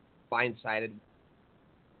blindsided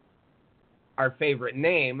our favorite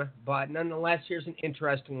name, but nonetheless, here's an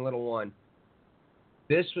interesting little one.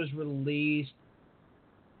 This was released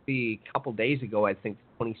a couple days ago, I think,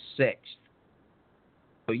 26th.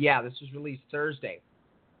 So yeah, this was released Thursday.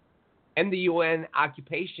 And the UN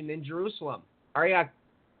occupation in Jerusalem. Aryeh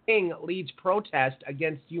King leads protest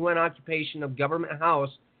against UN occupation of Government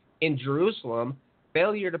House in Jerusalem,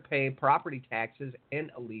 failure to pay property taxes,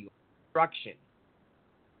 and illegal construction.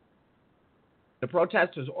 The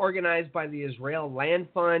protest was organized by the Israel Land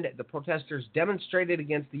Fund. The protesters demonstrated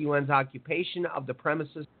against the UN's occupation of the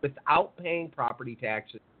premises without paying property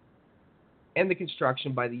taxes. and the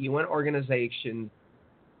construction by the UN organization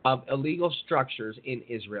of illegal structures in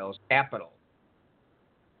Israel's capital.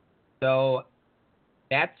 So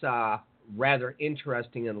that's rather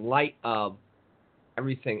interesting in light of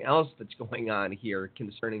everything else that's going on here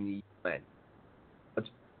concerning the UN. Let's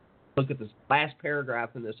look at this last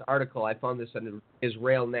paragraph in this article. I found this in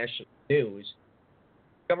Israel National News.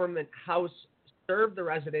 Government House served the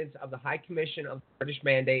residents of the High Commission of the British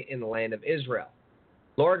Mandate in the land of Israel.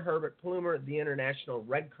 Lord Herbert Plumer, the International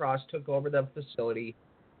Red Cross, took over the facility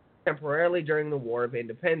temporarily during the War of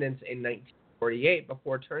Independence in 1948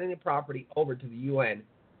 before turning the property over to the UN,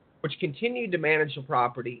 which continued to manage the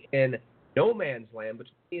property in no man's land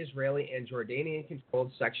between the Israeli and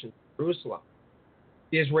Jordanian-controlled sections of Jerusalem.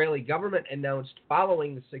 The Israeli government announced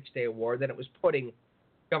following the Six-Day War that it was putting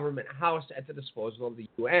Government House at the disposal of the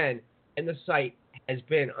UN, and the site has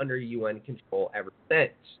been under UN control ever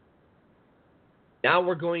since. Now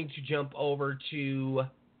we're going to jump over to,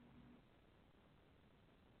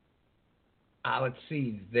 let's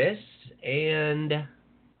see, this, and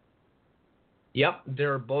yep,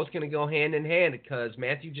 they're both going to go hand in hand because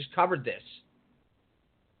Matthew just covered this.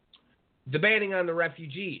 The banning on the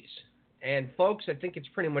refugees. And folks, I think it's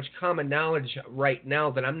pretty much common knowledge right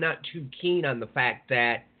now that I'm not too keen on the fact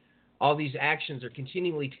that all these actions are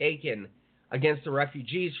continually taken against the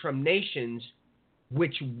refugees from nations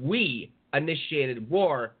which we initiated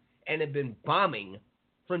war and have been bombing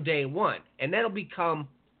from day one. And that'll become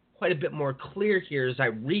quite a bit more clear here as I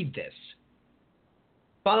read this.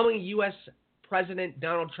 Following U.S. President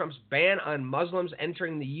Donald Trump's ban on Muslims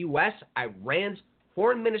entering the U.S., Iran's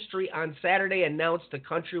Foreign Ministry on Saturday announced the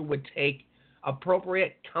country would take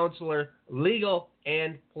appropriate consular, legal,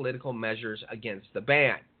 and political measures against the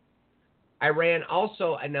ban. Iran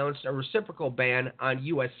also announced a reciprocal ban on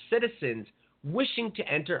U.S. citizens wishing to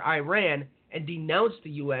enter Iran and denounced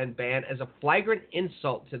the UN ban as a flagrant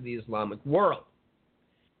insult to the Islamic world.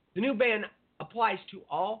 The new ban applies to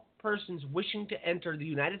all persons wishing to enter the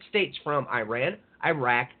United States from Iran,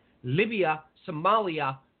 Iraq, Libya,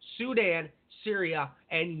 Somalia, Sudan, Syria,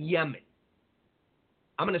 and Yemen.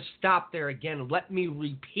 I'm going to stop there again. Let me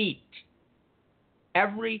repeat.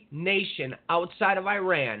 Every nation outside of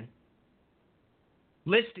Iran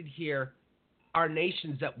listed here are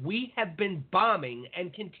nations that we have been bombing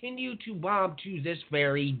and continue to bomb to this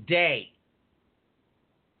very day,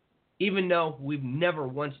 even though we've never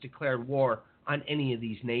once declared war on any of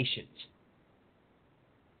these nations.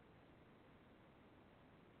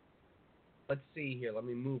 Let's see here. Let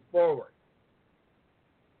me move forward.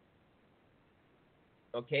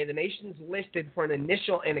 Okay, the nations listed for an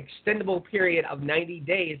initial and extendable period of 90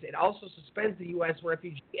 days. It also suspends the U.S.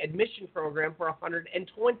 refugee admission program for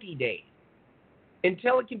 120 days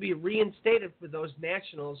until it can be reinstated for those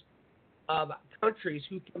nationals of countries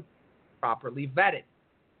who can be properly vetted.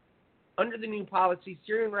 Under the new policy,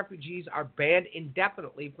 Syrian refugees are banned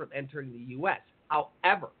indefinitely from entering the U.S.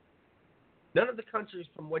 However, none of the countries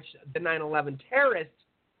from which the 9/11 terrorists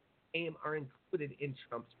came are included in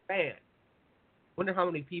Trump's ban. Wonder how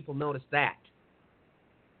many people noticed that.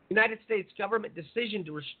 The United States government decision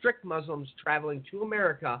to restrict Muslims traveling to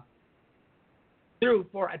America through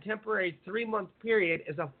for a temporary 3-month period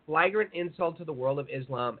is a flagrant insult to the world of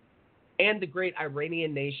Islam and the great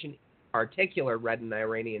Iranian nation in particular, read an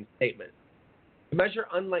Iranian statement. The measure,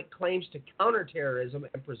 unlike claims to counter terrorism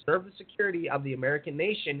and preserve the security of the American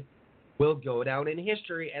nation, will go down in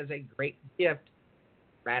history as a great gift to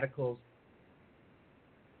radicals.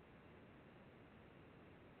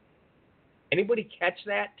 Anybody catch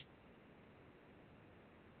that?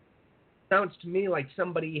 Sounds to me like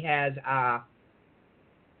somebody has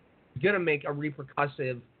going to make a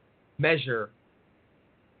repercussive measure.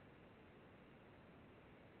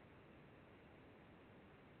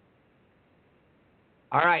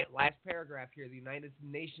 All right, last paragraph here. The United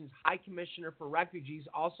Nations High Commissioner for Refugees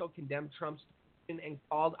also condemned Trump's decision and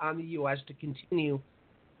called on the U.S. to continue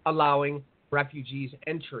allowing refugees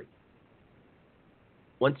entry.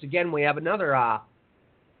 Once again, we have another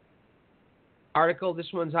article. This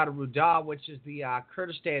one's out of Rudah, which is the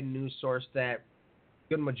Kurdistan news source that a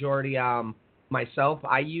good majority myself,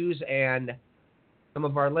 I use, and some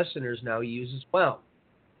of our listeners now use as well.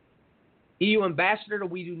 EU ambassador,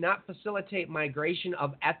 we do not facilitate migration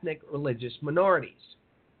of ethnic religious minorities.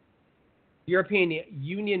 The European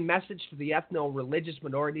Union message to the ethno-religious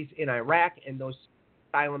minorities in Iraq and those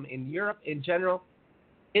asylum in Europe in general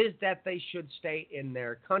is that they should stay in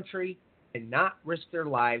their country and not risk their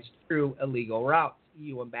lives through illegal routes.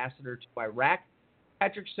 EU ambassador to Iraq,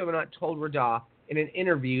 Patrick Simonot, told Rudah in an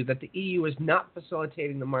interview that the EU is not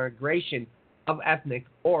facilitating the migration of ethnic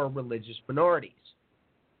or religious minorities.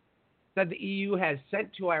 said the EU has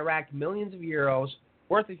sent to Iraq millions of euros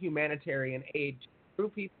worth of humanitarian aid to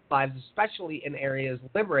improve people's lives, especially in areas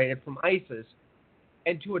liberated from ISIS,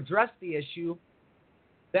 and to address the issue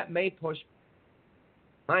that may push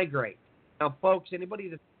migrate. Now, folks, anybody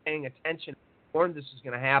that's paying attention, warned this is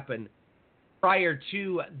going to happen prior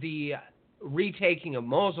to the retaking of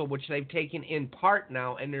Mosul, which they've taken in part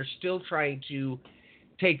now, and they're still trying to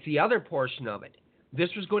take the other portion of it. This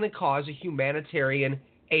was going to cause a humanitarian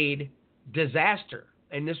aid disaster,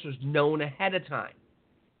 and this was known ahead of time.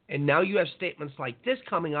 And now you have statements like this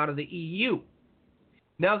coming out of the EU.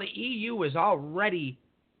 Now, the EU is already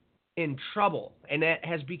in trouble, and that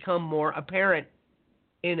has become more apparent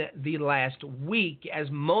in the last week as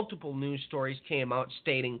multiple news stories came out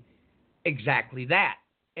stating exactly that.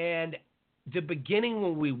 And the beginning,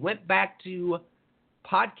 when we went back to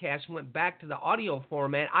podcasts, went back to the audio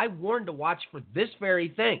format, I warned to watch for this very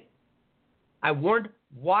thing. I warned,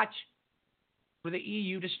 watch for the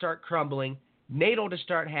EU to start crumbling, NATO to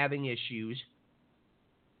start having issues,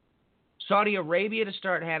 Saudi Arabia to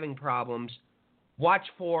start having problems, watch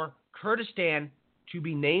for Kurdistan to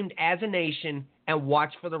be named as a nation, and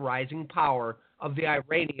watch for the rising power of the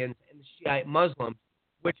Iranians and the Shiite Muslims,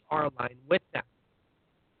 which are aligned with them.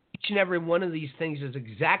 Each and every one of these things is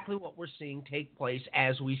exactly what we're seeing take place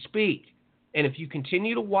as we speak. And if you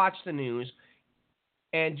continue to watch the news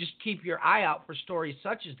and just keep your eye out for stories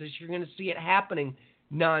such as this, you're going to see it happening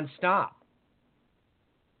nonstop.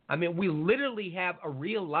 I mean, we literally have a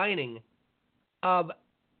realigning of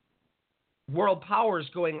world powers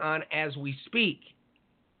going on as we speak.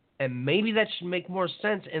 And maybe that should make more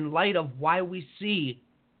sense in light of why we see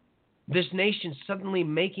this nation suddenly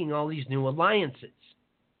making all these new alliances.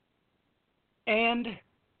 And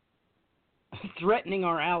threatening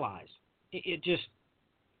our allies. It just,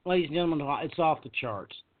 ladies and gentlemen, it's off the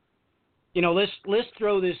charts. You know, let's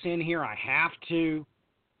throw this in here. I have to.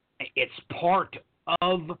 It's part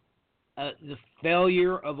of the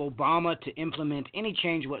failure of Obama to implement any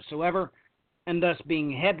change whatsoever, and thus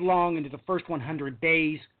being headlong into the first 100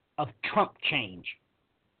 days of Trump change.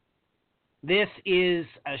 This is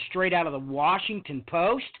straight out of the Washington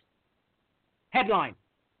Post. Headline: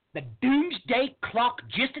 The doomsday clock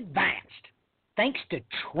just advanced, thanks to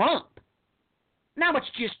Trump. Now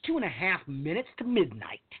it's just 2.5 minutes to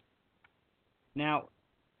midnight. Now,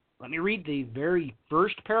 let me read the very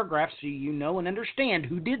first paragraph so you know and understand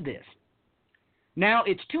who did this. Now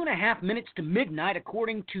it's 2.5 minutes to midnight,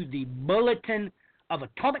 according to the Bulletin of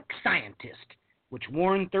Atomic Scientists, which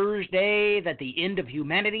warned Thursday that the end of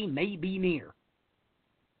humanity may be near.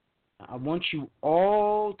 I want you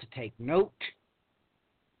all to take note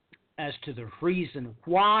as to the reason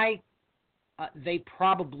why they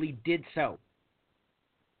probably did so.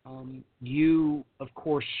 You, of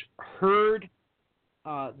course, heard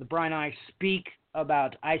the Brian and I speak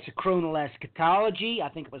about isochronal eschatology. I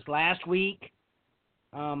think it was last week.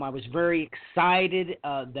 I was very excited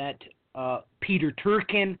that Peter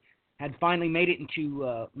Turkin had finally made it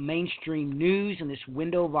into mainstream news in this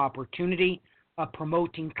window of opportunity of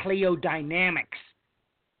promoting cliodynamics.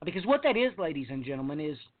 Because what that is, ladies and gentlemen,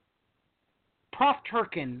 is Prof.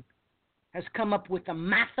 Turkin has come up with a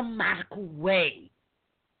mathematical way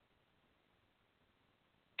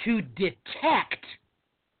to detect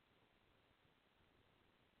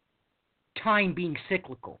time being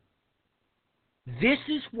cyclical. This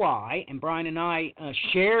is why, and Brian and I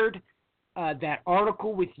shared that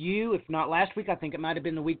article with you, if not last week, I think it might have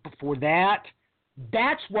been the week before that.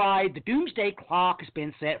 That's why the doomsday clock has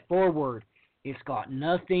been set forward. It's got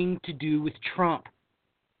nothing to do with Trump.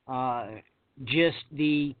 Just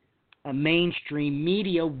the mainstream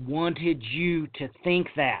media wanted you to think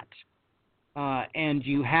that. And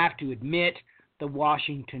you have to admit the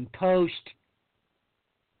Washington Post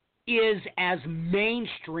is as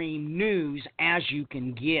mainstream news as you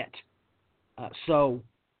can get. So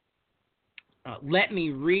let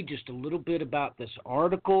me read just a little bit about this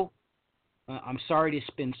article. I'm sorry to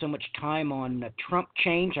spend so much time on Trump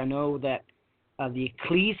change. I know that the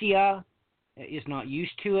Ecclesia is not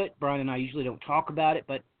used to it. Brian and I usually don't talk about it,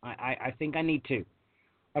 but I think I need to.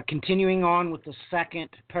 Continuing on with the second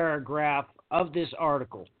paragraph of this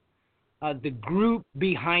article. The group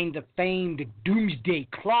behind the famed doomsday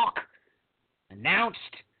clock announced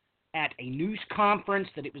at a news conference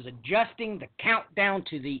that it was adjusting the countdown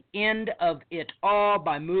to the end of it all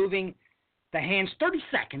by moving the hands 30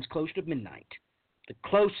 seconds close to midnight, the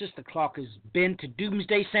closest the clock has been to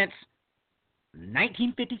doomsday since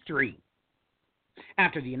 1953,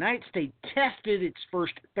 after the United States tested its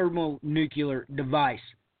first thermonuclear device,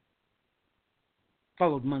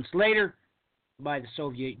 followed months later by the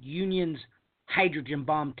Soviet Union's hydrogen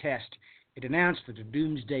bomb test. It announced that the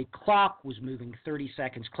doomsday clock was moving 30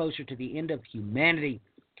 seconds closer to the end of humanity.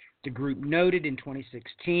 The group noted in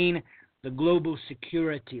 2016 the global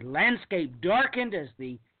security landscape darkened as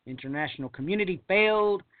the international community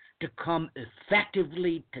failed to come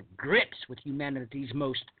effectively to grips with humanity's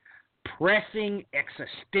most pressing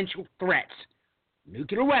existential threats: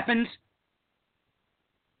 nuclear weapons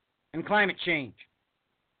and climate change.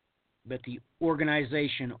 But the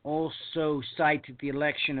organization also cited the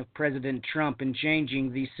election of President Trump in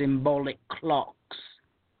changing the symbolic clocks.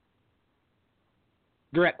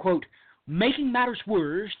 Direct quote, making matters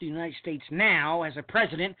worse, the United States now has a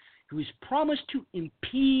president who has promised to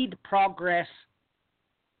impede progress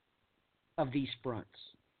of these fronts.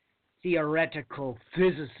 Theoretical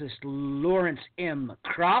physicist Lawrence M.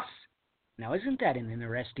 Krauss, now isn't that an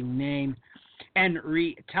interesting name, and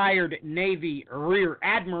retired Navy Rear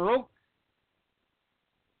Admiral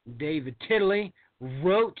David Tiddley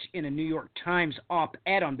wrote in a New York Times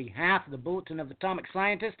op-ed on behalf of the Bulletin of Atomic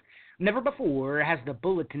Scientists, never before has the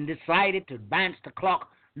Bulletin decided to advance the clock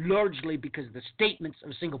largely because of the statements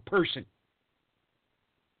of a single person.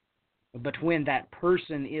 But when that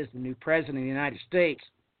person is the new president of the United States,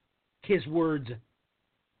 his words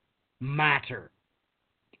matter.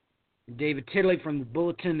 David Tiddley from the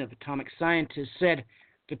Bulletin of Atomic Scientists said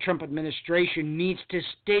the Trump administration needs to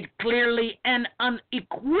state clearly and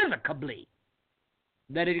unequivocally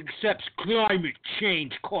that it accepts climate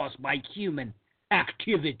change caused by human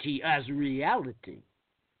activity as reality.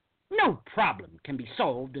 No problem can be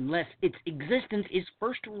solved unless its existence is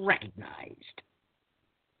first recognized.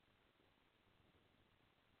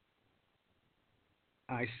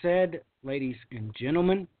 I said, ladies and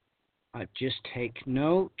gentlemen, just take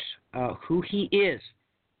note who he is.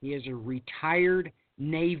 He is a retired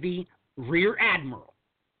Navy Rear Admiral.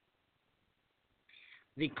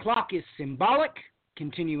 The clock is symbolic,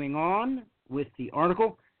 continuing on with the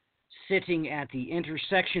article, sitting at the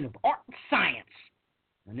intersection of art and science,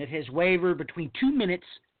 and it has wavered between 2 minutes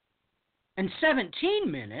and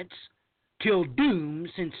 17 minutes till doom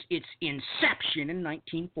since its inception in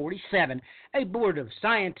 1947. A board of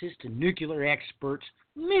scientists and nuclear experts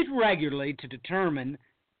meet regularly to determine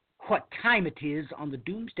what time it is on the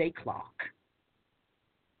doomsday clock.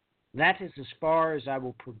 That is as far as I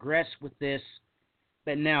will progress with this.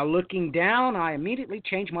 But now looking down, I immediately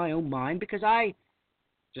change my own mind because I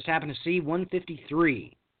just happened to see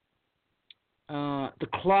 1:53. The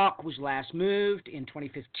clock was last moved in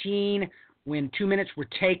 2015 when 2 minutes were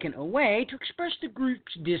taken away to express the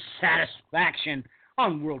group's dissatisfaction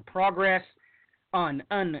on world progress, on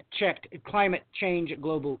unchecked climate change,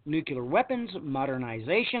 global nuclear weapons,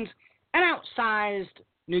 modernizations, and outsized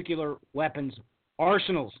nuclear weapons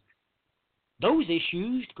arsenals. Those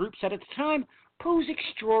issues, the group said at the time, pose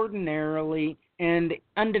extraordinarily and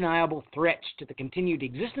undeniable threats to the continued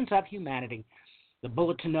existence of humanity. The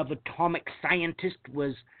Bulletin of Atomic Scientists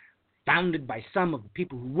was founded by some of the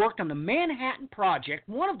people who worked on the Manhattan Project.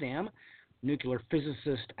 One of them, nuclear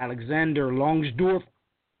physicist Alexander Longsdorff,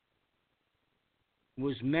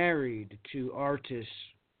 was married to artist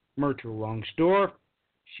Myrtle Longsdorff.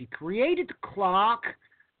 She created the clock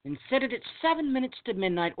and set it at 7 minutes to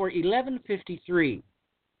midnight, or 11:53,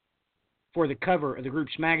 for the cover of the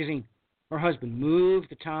group's magazine. Her husband moved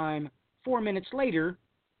the time 4 minutes later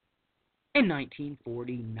in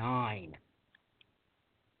 1949.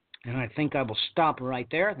 And I think I will stop right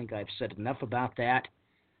there. I think I've said enough about that.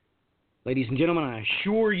 Ladies and gentlemen, I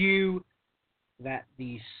assure you that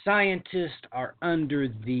the scientists are under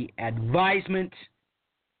the advisement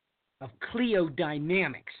of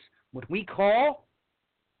cleodynamics, what we call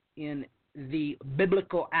in the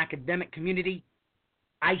biblical academic community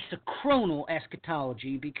isochronal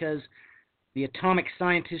eschatology, because the atomic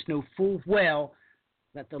scientists know full well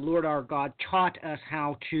that the Lord our God taught us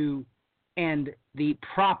how to and the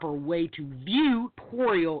proper way to view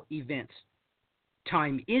temporal events.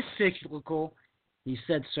 Time is cyclical. He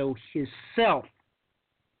said so himself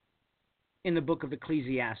in the book of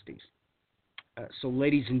Ecclesiastes. So,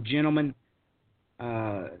 ladies and gentlemen,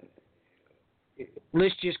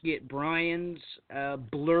 let's just get Brian's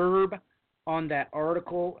blurb on that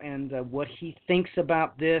article and what he thinks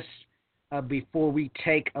about this before we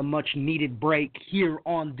take a much-needed break here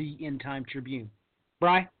on the End Time Tribune.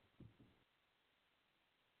 Brian?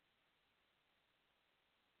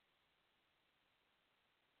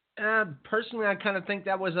 Personally, I kind of think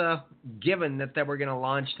that was a given that they were going to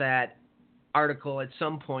launch that article at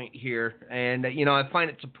some point here. And, I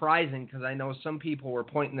find it surprising because I know some people were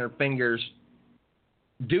pointing their fingers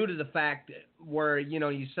due to the fact where,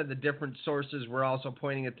 you said the different sources were also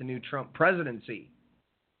pointing at the new Trump presidency.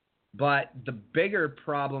 But the bigger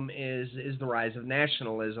problem is the rise of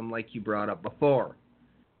nationalism, like you brought up before.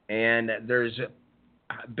 And there's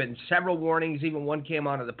been several warnings. Even one came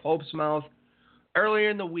out of the Pope's mouth earlier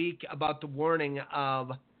in the week about the warning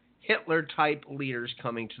of Hitler-type leaders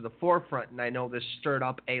coming to the forefront. And I know this stirred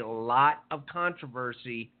up a lot of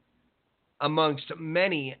controversy amongst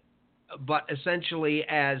many, but essentially,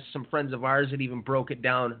 as some friends of ours had even broke it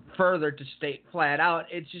down further to state flat out,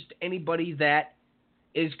 it's just anybody that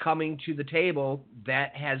is coming to the table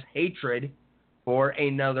that has hatred for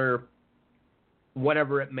another,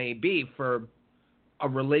 whatever it may be, for a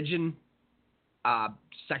religion,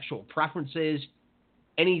 sexual preferences,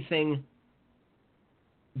 anything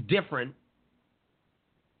different,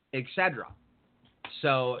 etc.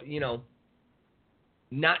 So,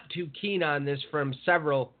 not too keen on this from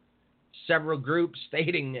several groups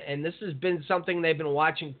stating, and this has been something they've been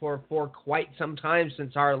watching for quite some time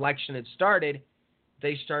since our election had started.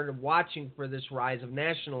 They started watching for this rise of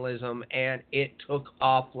nationalism, and it took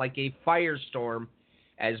off like a firestorm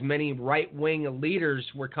as many right-wing leaders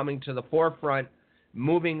were coming to the forefront,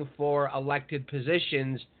 moving for elected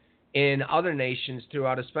positions in other nations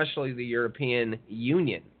throughout, especially the European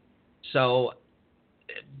Union. So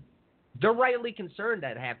they're rightly concerned,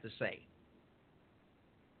 I'd have to say.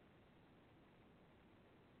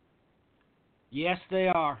 Yes, they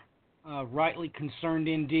are. Rightly concerned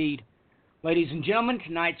indeed. Ladies and gentlemen,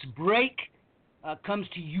 tonight's break comes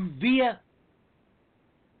to you via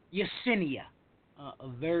Yesenia, a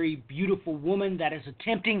very beautiful woman that is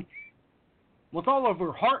attempting, with all of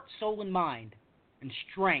her heart, soul, and mind, and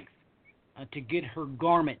strength, to get her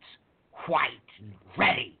garments white and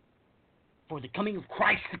ready for the coming of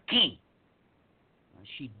Christ the King.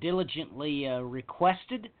 She diligently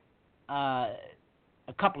requested a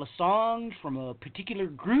couple of songs from a particular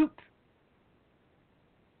group.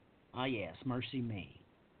 Ah, yes, Mercy Me.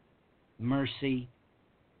 Mercy,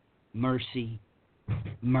 mercy,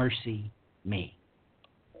 mercy me.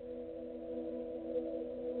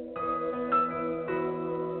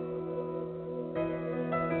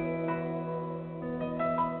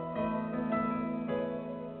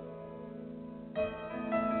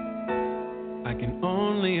 I can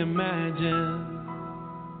only imagine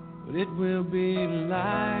what it will be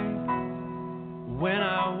like when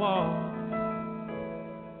I walk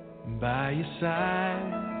by your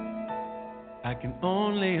side. I can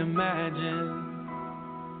only imagine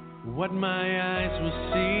what my eyes will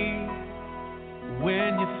see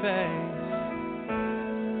when your face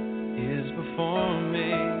is before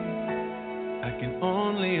me. I can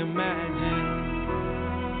only imagine.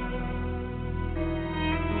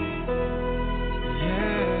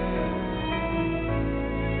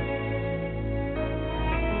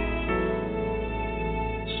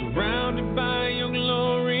 Surrounded by your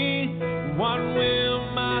glory, what will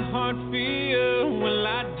my heart feel? Will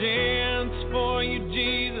I dance for you,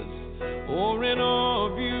 Jesus, or in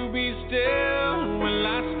awe of you be still? Will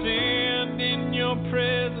I stand in your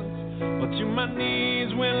presence, or to my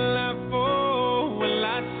knees will I fall? Will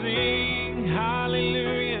I sing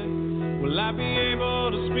hallelujah? Will I be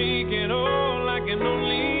able to speak at all? I can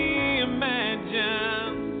only imagine.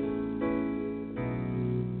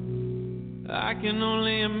 I can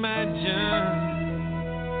only imagine.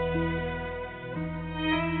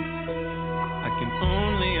 I can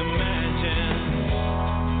only imagine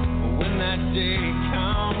when that day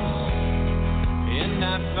comes and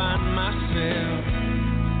I find myself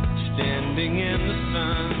standing in the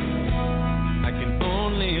sun. I can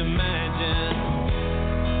only imagine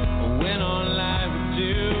when all I would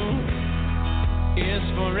do is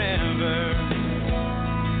forever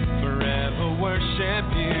worship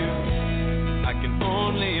you. I can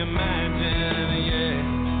only imagine, yeah.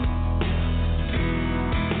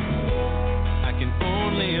 I can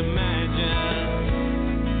only imagine.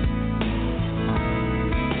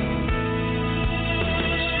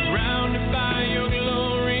 Surrounded by your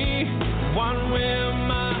glory, what will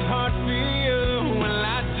my heart feel? Will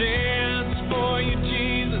I dance for you,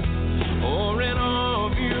 Jesus, or in awe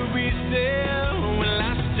of you be still? Will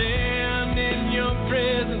I stand in your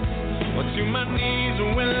presence, or to my knees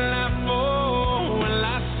will I fall? Will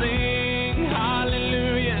I sing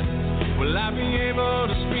hallelujah? Will I be able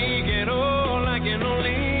to speak at all? I can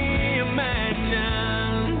only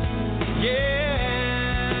imagine. Yeah,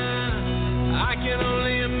 I can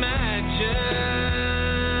only imagine.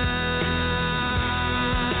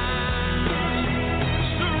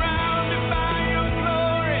 Surrounded by your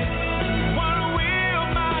glory, what will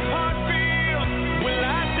my heart feel? Will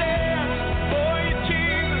I dance for you,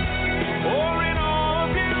 Jesus, or in awe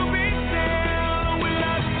of you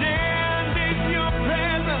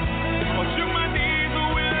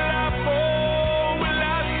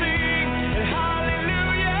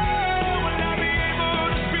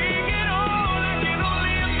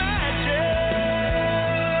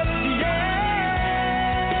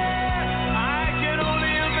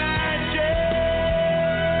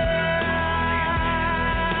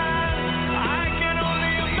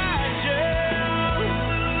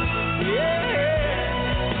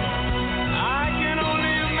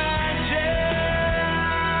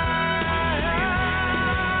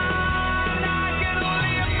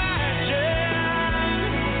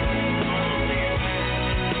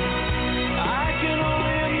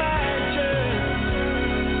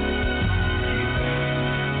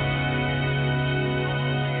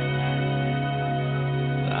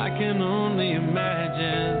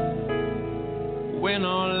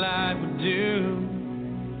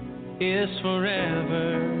is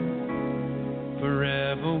forever,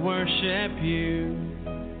 forever worship you.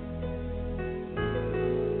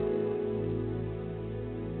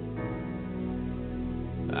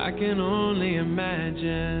 I can only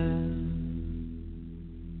imagine.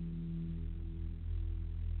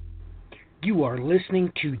 You are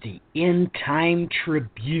listening to the End Time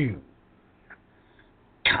Tribune.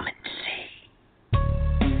 Come and see.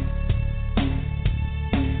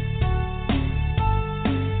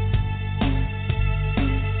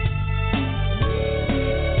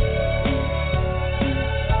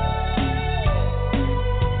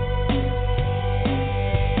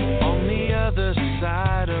 On the other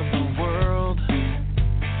side of the world,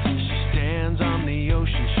 she stands on the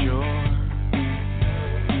ocean shore.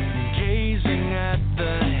 Gazing at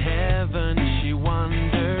the heaven, she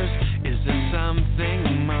wonders, is there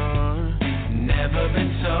something more? Never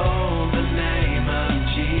been told the name of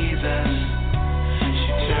Jesus.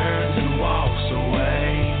 She turns and walks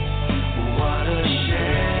away. What a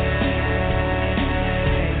shame.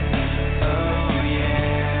 Oh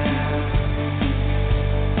yeah.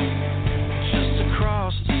 Just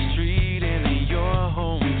across the street in your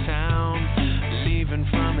hometown, leaving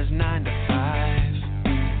from his 9 to 5.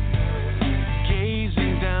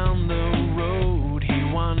 Gazing down the road, he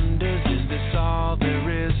wonders, is this all there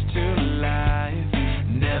is to life?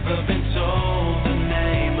 Never been told the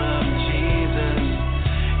name of Jesus.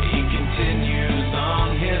 He continues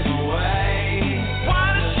on his way.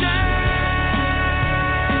 What a shame.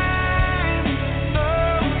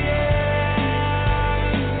 Oh yeah.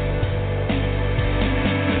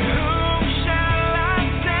 Whom shall I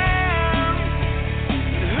send?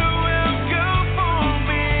 Who will go for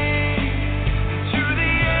me to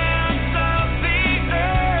the ends of the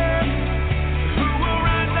earth? Who will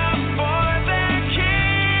rise up for their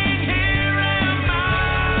King? Here am I,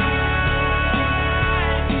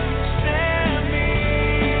 send me.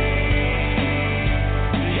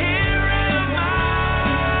 Here am I,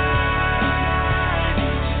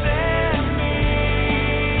 send me.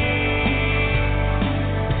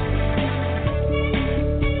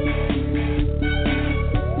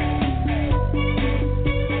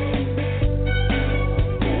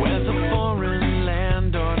 Whether foreign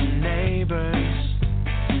land or neighbors,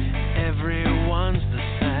 everyone's the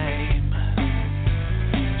same,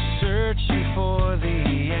 searching for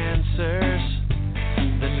the answers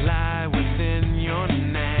that lie within your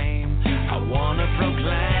name. I want to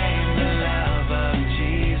proclaim the love of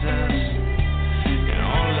Jesus in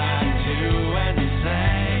all I do and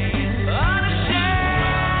say. What a shame.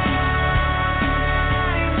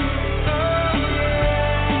 Oh yeah.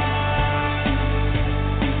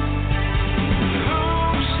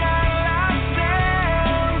 Whom shall I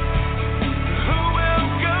send? Who will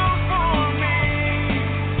go for me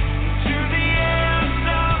to the ends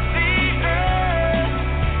of the earth?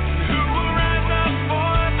 Who will rise up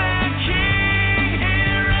for their King?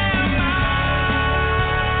 Here am I,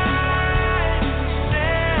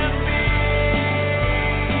 send me.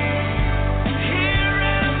 Here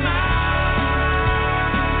am I,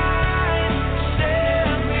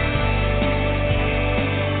 send me.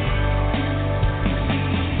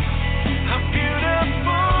 How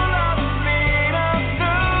beautiful are the feet of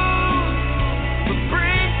those who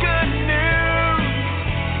bring good news,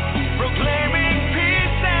 proclaiming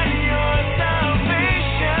peace and your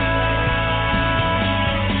salvation.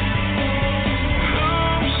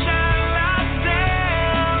 Whom shall I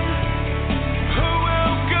send? Who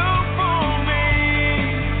will go for me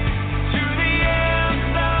to the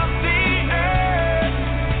ends of the earth?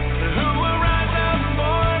 Who will rise up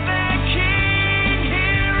for their King?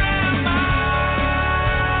 Here am I,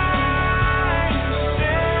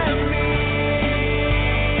 send me.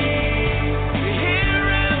 Here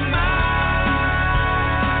am I,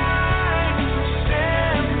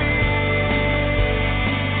 send me.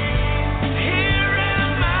 Here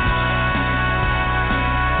am I,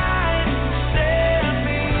 send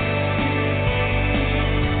me.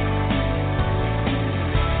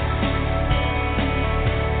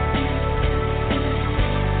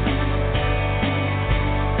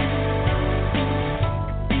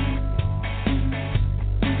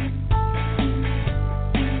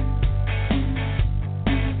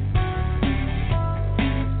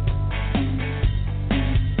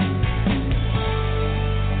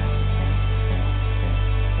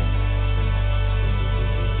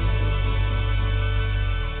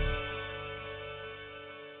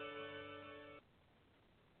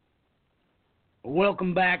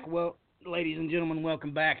 Welcome back, ladies and gentlemen.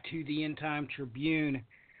 Welcome back to the End Time Tribune.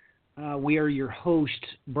 We are your hosts,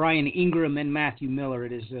 Brian Ingram and Matthew Miller.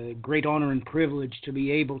 It is a great honor and privilege to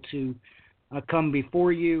be able to come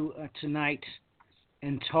before you tonight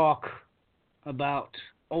and talk about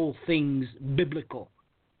all things biblical,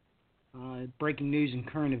 breaking news and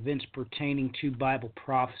current events pertaining to Bible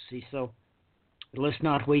prophecy. So let's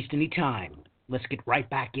not waste any time. Let's get right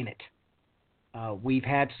back in it. We've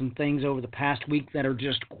had some things over the past week that are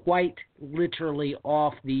just quite literally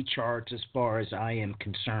off the charts as far as I am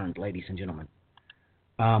concerned, ladies and gentlemen.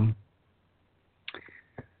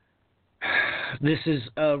 This is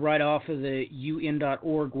right off of the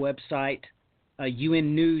UN.org website.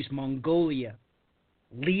 UN News, Mongolia.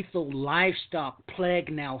 Lethal livestock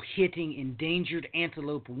plague now hitting endangered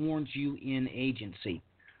antelope, warns UN agency.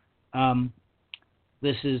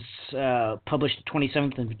 This is published the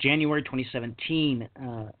 27th of January, 2017.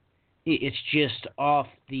 It's just off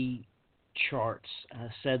the charts.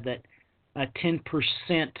 Said that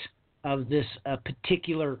 10% of this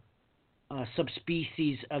particular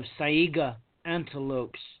subspecies of Saiga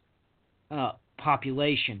antelopes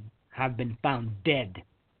population have been found dead.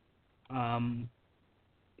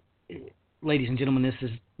 Ladies and gentlemen,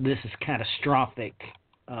 this is catastrophic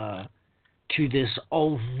to this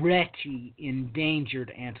already endangered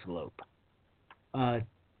antelope.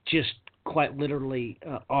 Just quite literally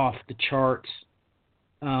off the charts.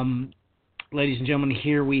 Ladies and gentlemen,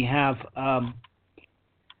 here we have,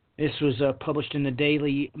 this was published in the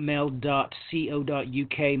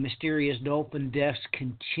dailymail.co.uk. Mysterious dolphin deaths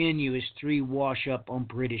continue as 3 wash up on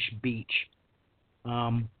British beach.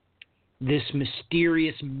 This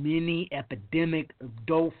mysterious mini epidemic of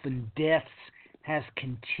dolphin deaths has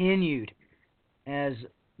continued as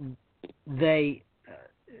the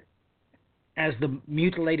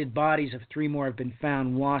mutilated bodies of 3 more have been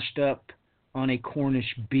found washed up on a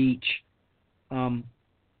Cornish beach. The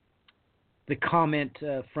comment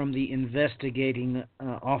from the investigating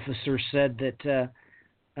officer said that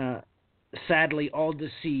sadly all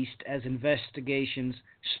deceased as investigations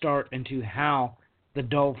start into how the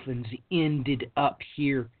dolphins ended up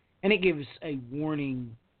here, and it gives a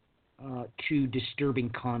warning to disturbing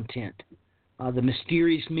content. The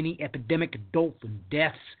mysterious mini epidemic of dolphin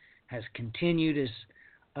deaths has continued as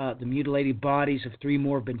the mutilated bodies of 3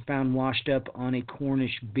 more have been found washed up on a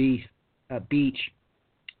Cornish beach.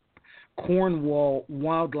 Cornwall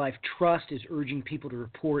Wildlife Trust is urging people to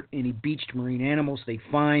report any beached marine animals they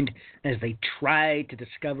find as they try to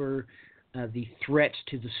discover the threats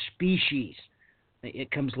to the species.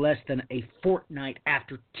 It comes less than a fortnight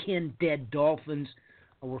after 10 dead dolphins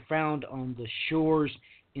were found on the shores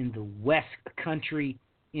in the West Country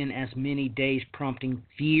in as many days, prompting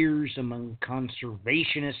fears among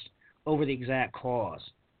conservationists over the exact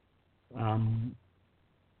cause.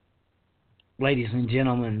 Ladies and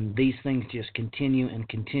gentlemen, these things just continue and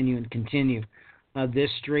continue and continue.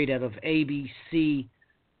 This straight out of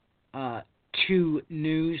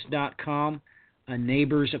ABC2news.com.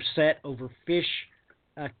 Neighbors upset over fish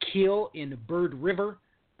kill in Bird River.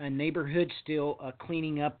 A neighborhood still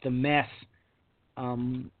cleaning up the mess.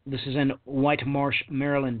 This is in White Marsh,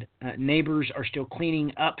 Maryland. Neighbors are still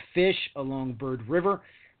cleaning up fish along Bird River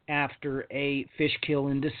after a fish kill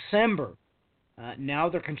in December. Now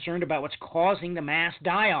they're concerned about what's causing the mass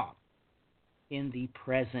die-off in the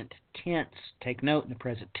present tense. Take note, in the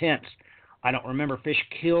present tense. I don't remember fish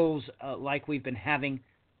kills like we've been having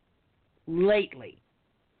lately.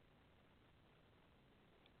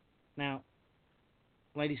 Now,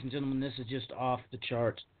 ladies and gentlemen, this is just off the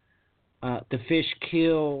charts. The fish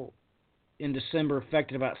kill in December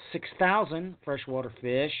affected about 6,000 freshwater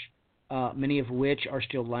fish, many of which are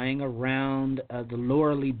still lying around the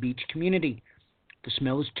Laureley Beach community. The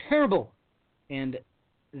smell is terrible. And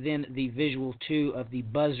then the visual, too, of the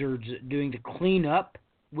buzzards doing the cleanup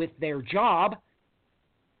with their job.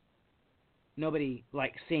 Nobody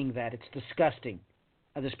likes seeing that. It's disgusting.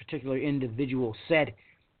 This particular individual said,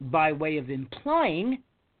 by way of implying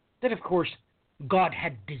that, of course, God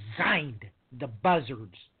had designed the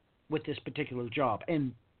buzzards with this particular job.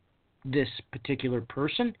 And this particular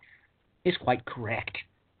person is quite correct.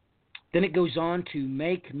 Then it goes on to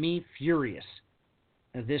make me furious.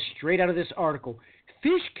 This straight out of this article.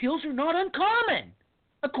 Fish kills are not uncommon,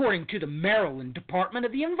 according to the Maryland Department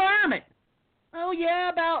of the Environment. Oh, yeah,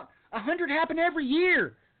 about 100 happen every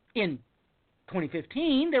year. In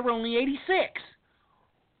 2015, there were only 86.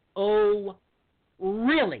 Oh,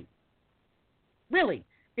 really? Really?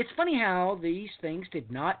 It's funny how these things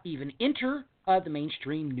did not even enter the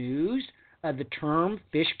mainstream news, the term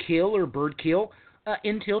fish kill or bird kill,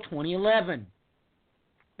 until 2011.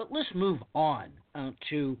 But let's move on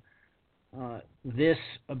to this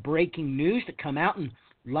breaking news that come out in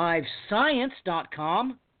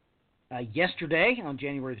livescience.com yesterday on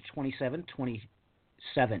January 27,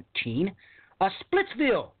 2017.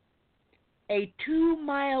 Splitsville, a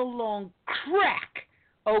 2-mile-long crack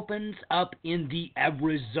opens up in the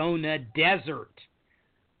Arizona desert.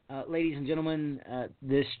 Ladies and gentlemen,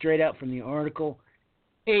 this straight out from the article.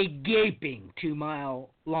 A gaping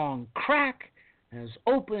 2-mile-long crack has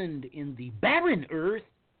opened in the barren earth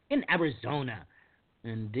in Arizona,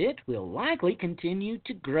 and it will likely continue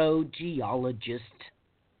to grow, geologists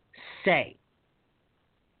say.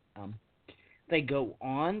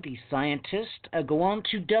 The scientists go on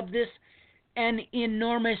to dub this an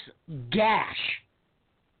enormous gash.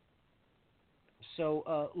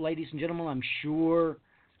 So, ladies and gentlemen, I'm sure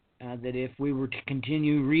that if we were to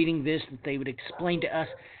continue reading this, that they would explain to us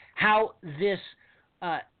how this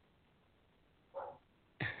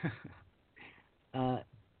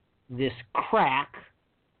this crack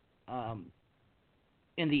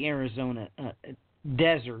in the Arizona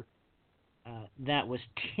desert that was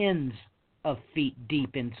tens of feet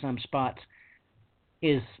deep in some spots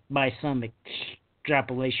is, by some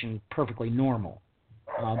extrapolation, perfectly normal.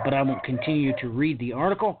 But I won't continue to read the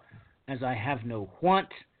article, as I have no want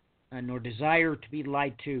nor desire to be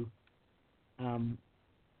lied to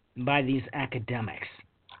by these academics.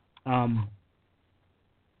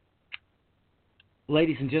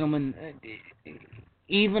 Ladies and gentlemen,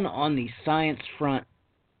 even on the science front,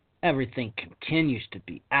 everything continues to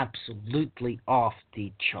be absolutely off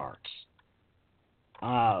the charts.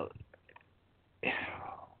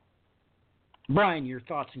 Brian, your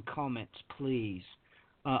thoughts and comments, please,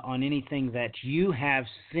 on anything that you have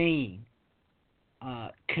seen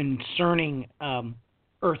concerning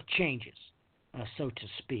Earth changes, so to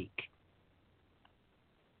speak.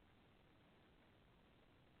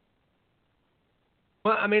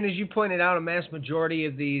 Well, I mean, as you pointed out, a mass majority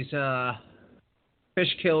of these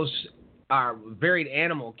fish kills are varied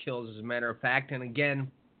animal kills, as a matter of fact. And again,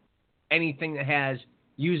 anything that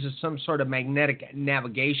uses some sort of magnetic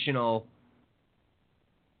navigational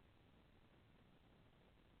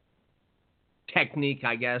technique,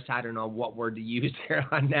 I guess, I don't know what word to use there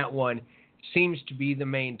on that one, seems to be the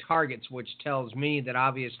main targets, which tells me that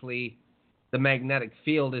obviously the magnetic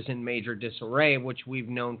field is in major disarray, which we've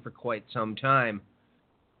known for quite some time.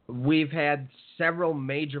 We've had several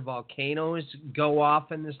major volcanoes go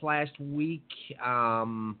off in this last week.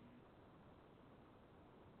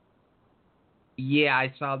 Yeah,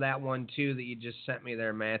 I saw that one too that you just sent me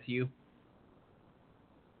there, Matthew.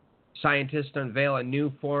 Scientists unveil a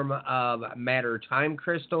new form of matter-time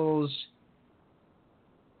crystals.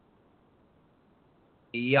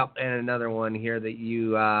 Yep, and another one here that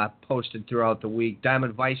you posted throughout the week.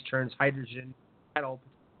 Diamond Vice turns hydrogen metal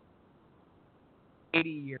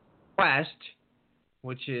 80-year quest,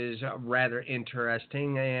 which is rather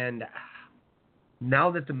interesting. And now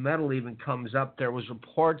that the metal even comes up, there was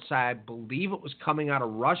reports, I believe it was coming out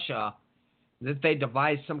of Russia, that they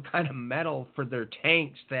devised some kind of metal for their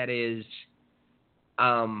tanks that is,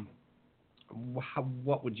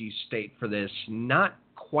 what would you state for this? Not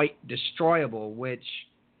quite destroyable, which,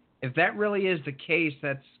 if that really is the case,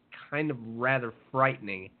 that's kind of rather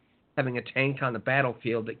frightening, having a tank on the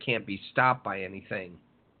battlefield that can't be stopped by anything.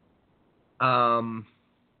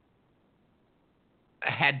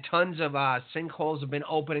 Had tons of sinkholes have been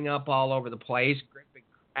opening up all over the place. Great big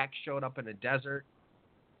cracks showed up in the desert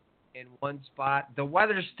in one spot. The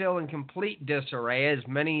weather's still in complete disarray, as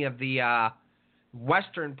many of the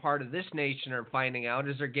western part of this nation are finding out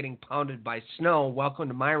as they're getting pounded by snow. Welcome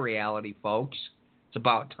to my reality, folks. It's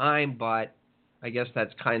about time, but I guess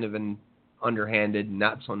that's kind of an underhanded,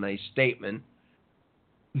 not so nice statement.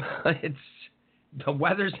 The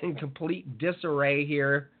weather's in complete disarray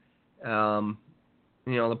here. The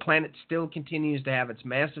planet still continues to have its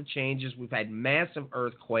massive changes. We've had massive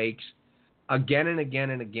earthquakes again and again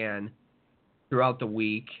and again throughout the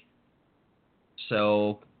week.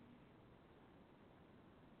 So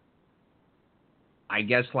I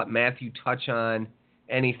guess let Matthew touch on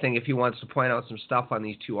anything if he wants to point out some stuff on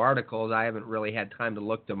these two articles. I haven't really had time to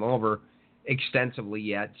look them over extensively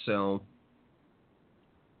yet, so.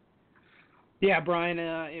 Yeah, Brian,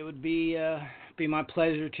 it would be my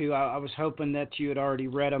pleasure to. I was hoping that you had already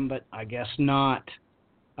read them, but I guess not.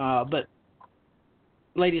 But,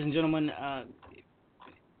 ladies and gentlemen,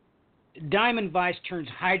 Diamond Vice turns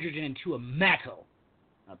hydrogen into a metal,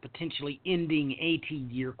 potentially ending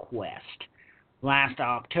 80-year quest. Last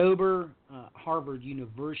October, Harvard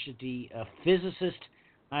University physicist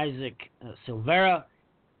Isaac Silvera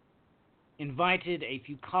invited a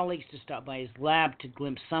few colleagues to stop by his lab to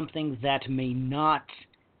glimpse something that may not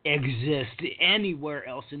exist anywhere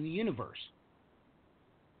else in the universe.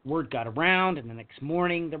 Word got around, and the next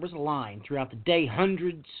morning there was a line. Throughout the day,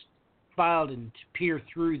 hundreds filed and to peer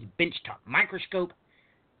through the benchtop microscope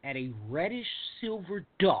at a reddish-silver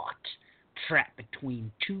dot trapped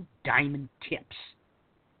between two diamond tips.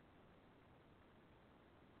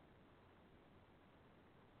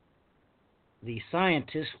 The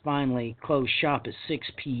scientists finally closed shop at 6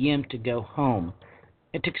 p.m. to go home.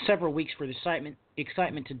 It took several weeks for the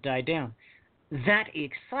excitement to die down. That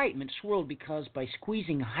excitement swirled because by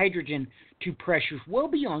squeezing hydrogen to pressures well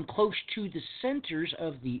beyond close to the centers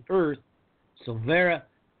of the Earth, Silvera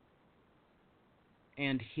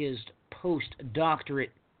and his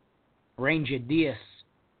postdoctorate Ranger Diaz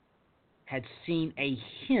had seen a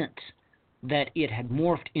hint that it had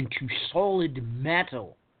morphed into solid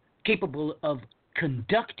metal capable of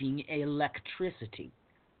conducting electricity.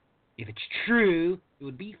 If it's true, it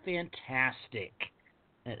would be fantastic,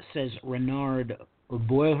 says Renard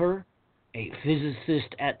Boyler, a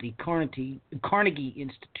physicist at the Carnegie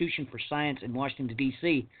Institution for Science in Washington,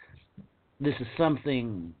 D.C. This is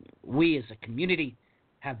something we as a community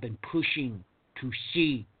have been pushing to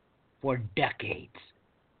see for decades.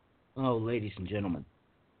 Oh, ladies and gentlemen.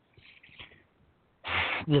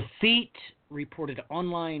 The feat reported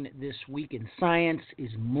online this week in Science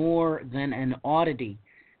is more than an oddity.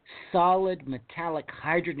 Solid metallic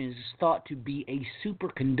hydrogen is thought to be a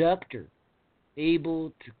superconductor, able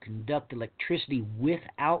to conduct electricity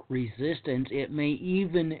without resistance. It may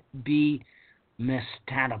even be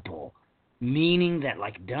mestatable, meaning that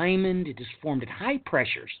like diamond, it is formed at high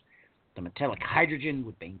pressures. The metallic hydrogen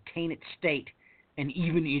would maintain its state and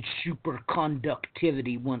even its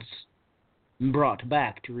superconductivity once brought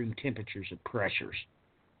back to room temperatures and pressures.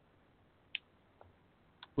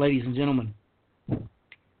 Ladies and gentlemen,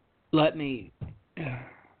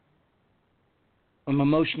 I'm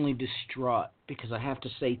emotionally distraught because I have to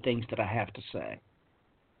say things that I have to say.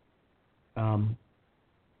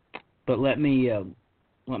 But let me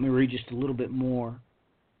read just a little bit more.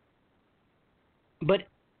 But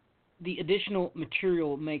the additional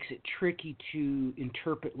material makes it tricky to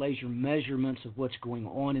interpret laser measurements of what's going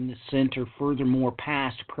on in the center. Furthermore,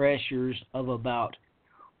 past pressures of about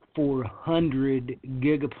 400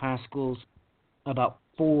 gigapascals, about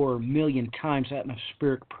 4 million times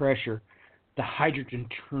atmospheric pressure, the hydrogen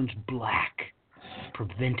turns black,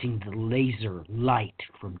 preventing the laser light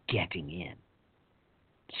from getting in.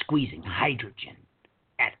 Squeezing hydrogen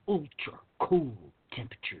at ultra-cool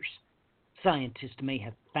temperatures, scientists may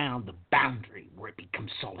have found the boundary where it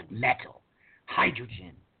becomes solid metal.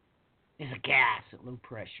 Hydrogen is a gas at low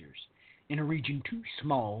pressures in a region too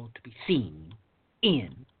small to be seen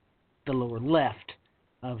in the lower left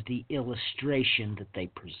of the illustration that they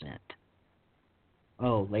present.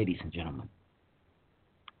 Oh, ladies and gentlemen.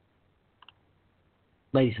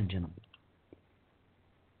 Ladies and gentlemen.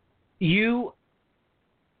 You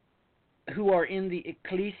who are in the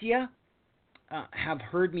ecclesia have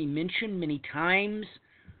heard me mention many times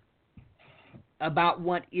about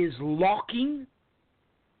what is locking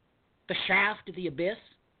the shaft of the abyss.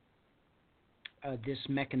 This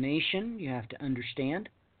machination, you have to understand.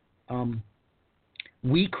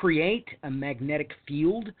 We create a magnetic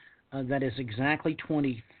field that is exactly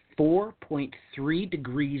 24.3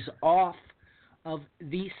 degrees off of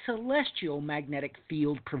the celestial magnetic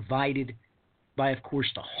field provided by, of course,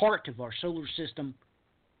 the heart of our solar system,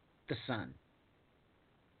 the sun.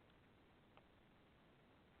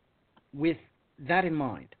 With that in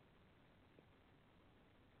mind,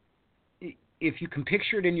 if you can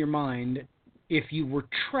picture it in your mind, if you were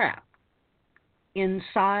trapped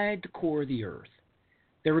inside the core of the earth,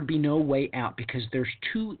 there would be no way out because there's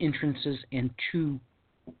two entrances and two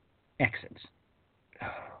exits.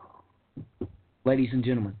 Ladies and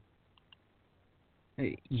gentlemen,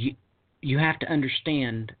 you have to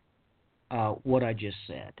understand what I just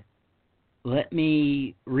said. Let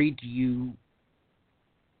me read to you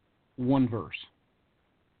one verse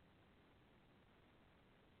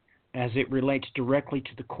as it relates directly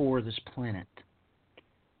to the core of this planet.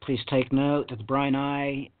 Please take note that Brian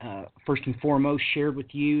and I, first and foremost, shared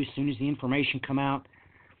with you as soon as the information come out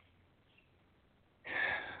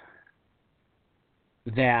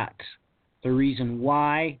that the reason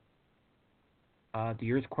why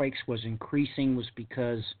the earthquakes was increasing was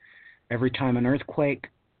because every time an earthquake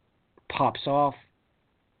pops off,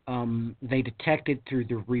 they detected through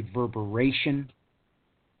the reverberation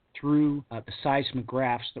through the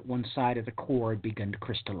seismographs that one side of the core had begun to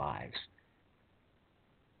crystallize.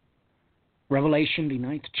 Revelation, the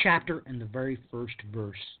 9th chapter, and the very first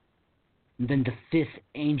verse. And then the 5th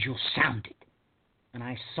angel sounded, and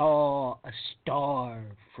I saw a star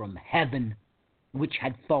from heaven which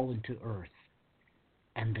had fallen to earth,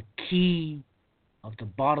 and the key of the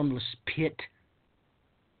bottomless pit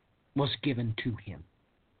was given to him.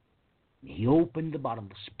 He opened the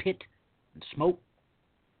bottomless pit, and smoke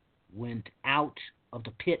went out of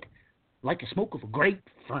the pit like the smoke of a great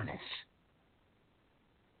furnace.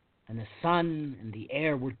 And the sun and the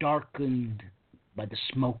air were darkened by the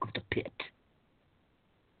smoke of the pit.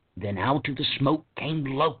 Then out of the smoke came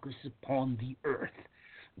locusts upon the earth.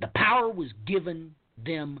 The power was given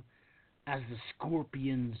them as the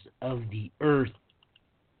scorpions of the earth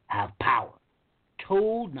have power,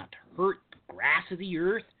 told not to hurt the grass of the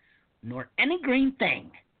earth, nor any green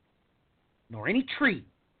thing, nor any tree,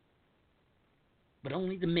 but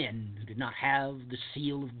only the men who did not have the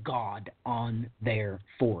seal of God on their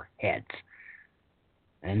foreheads.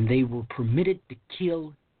 And they were permitted to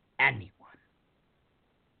kill anyone,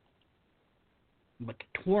 but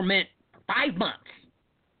to torment for 5 months.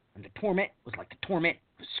 And the torment was like the torment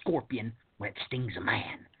of a scorpion when it stings a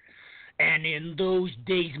man. And in those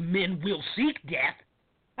days men will seek death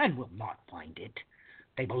and will not find it.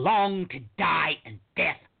 They belong to die, and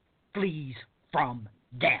death flees from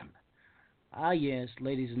them. Ah, yes,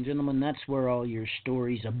 ladies and gentlemen, that's where all your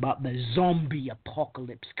stories about the zombie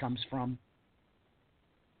apocalypse comes from.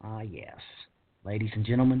 Ah, yes, ladies and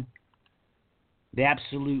gentlemen, the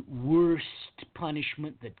absolute worst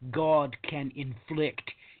punishment that God can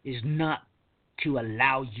inflict is not to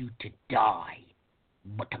allow you to die,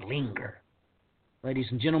 but to linger. Ladies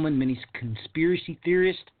and gentlemen, many conspiracy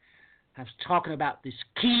theorists have talking about this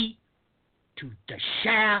key to the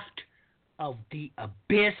shaft of the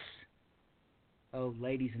abyss. Oh,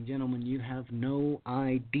 ladies and gentlemen, you have no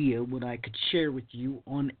idea what I could share with you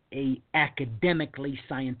on a academically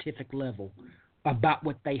scientific level about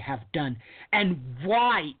what they have done and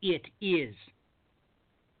why it is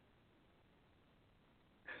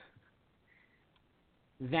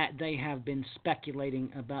that they have been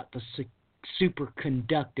speculating about the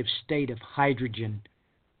superconductive state of hydrogen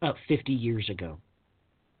 50 years ago.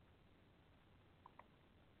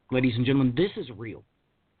 Ladies and gentlemen, this is real.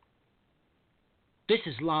 This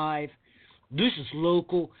is live, this is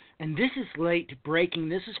local, and this is late breaking.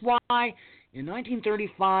 This is why in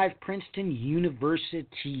 1935, Princeton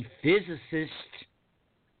University physicists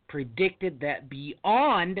predicted that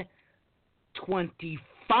beyond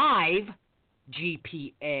 25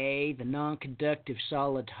 GPa, the non-conductive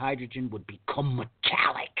solid hydrogen would become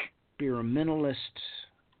metallic. Experimentalists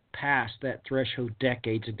passed that threshold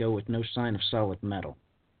decades ago with no sign of solid metal,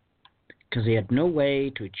 because they had no way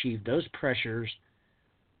to achieve those pressures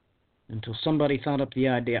until somebody thought up the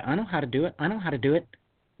idea, I know how to do it,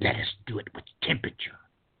 let us do it with temperature.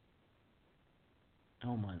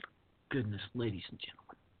 Oh my goodness, ladies and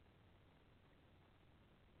gentlemen.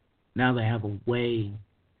 Now they have a way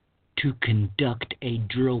to conduct a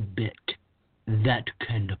drill bit that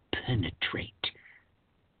can penetrate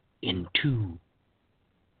into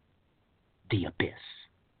the abyss.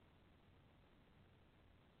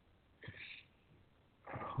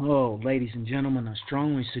 Oh, ladies and gentlemen, I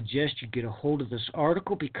strongly suggest you get a hold of this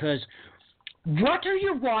article, because what are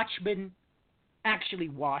your watchmen actually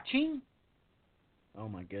watching? Oh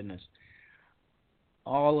my goodness.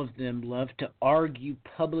 All of them love to argue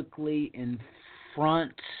publicly in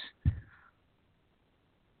front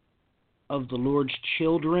of the Lord's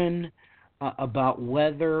children about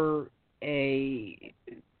whether a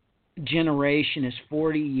generation is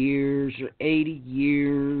 40 years or 80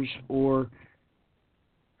 years or...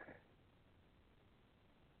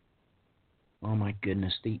 Oh my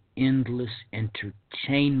goodness, the endless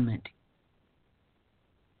entertainment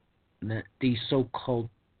that these so-called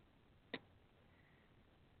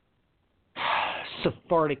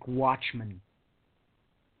Sephardic watchmen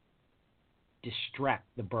distract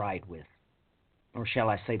the bride with, or shall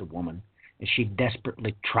I say the woman, as she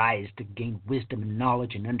desperately tries to gain wisdom and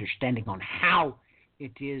knowledge and understanding on how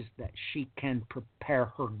it is that she can prepare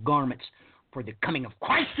her garments for the coming of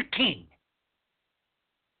Christ the King.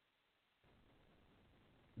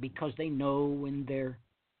 Because they know in their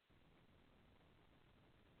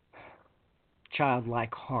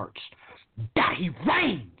childlike hearts that He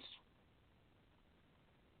reigns.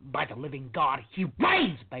 By the living God, He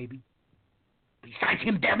reigns, baby. Besides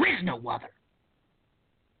Him, there is no other.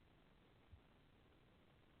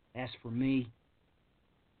 As for me,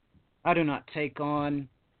 I do not take on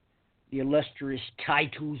the illustrious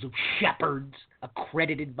titles of shepherds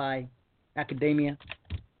accredited by academia,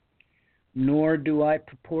 nor do I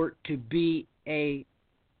purport to be a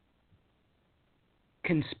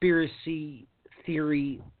conspiracy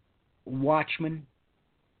theory watchman.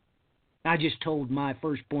 I just told my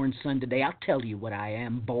firstborn son today, I'll tell you what I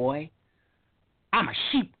am, boy. I'm a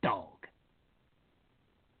sheepdog.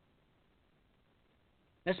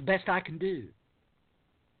 That's the best I can do.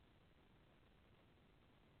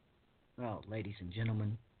 Well, ladies and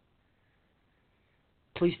gentlemen,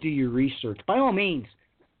 please do your research. By all means,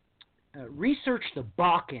 research the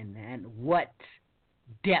Bakken and what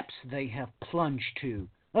depths they have plunged to.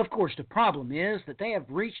 Of course, the problem is that they have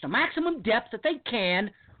reached a maximum depth that they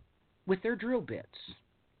can with their drill bits.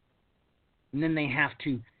 And then they have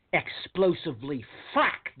to explosively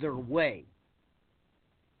frack their way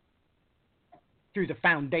through the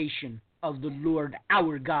foundation of the Lord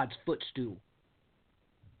our God's footstool.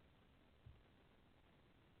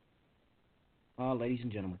 Ladies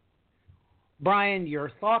and gentlemen. Brian,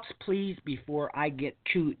 your thoughts, please, before I get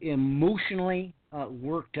too emotionally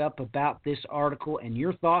worked up about this article, and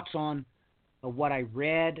your thoughts on what I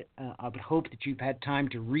read. I would hope that you've had time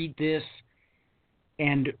to read this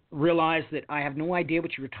and realize that I have no idea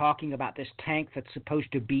what you were talking about, this tank that's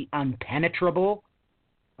supposed to be impenetrable.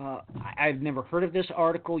 I've never heard of this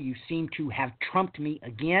article. You seem to have trumped me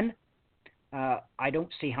again. I don't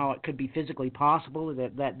see how it could be physically possible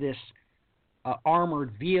that this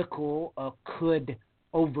armored vehicle could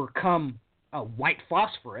overcome white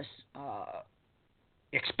phosphorus,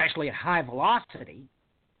 especially at high velocity.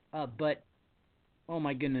 But, oh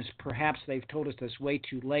my goodness, perhaps they've told us this way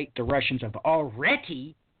too late. The Russians have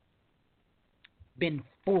already been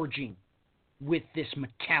forging with this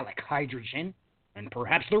metallic hydrogen, and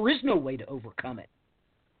perhaps there is no way to overcome it.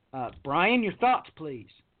 Brian, your thoughts, please.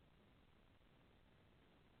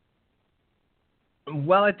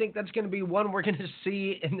 Well, I think that's going to be one we're going to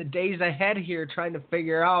see in the days ahead here, trying to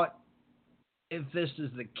figure out if this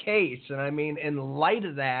is the case. And I mean, in light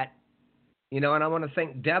of that, and I want to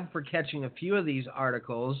thank Deb for catching a few of these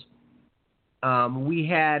articles. We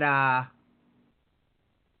had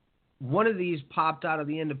one of these popped out of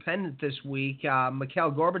the Independent this week.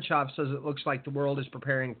 Mikhail Gorbachev says it looks like the world is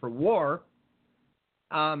preparing for war.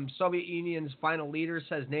 Soviet Union's final leader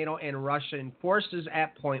says NATO and Russian forces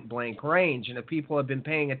at point-blank range. And if people have been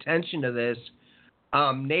paying attention to this,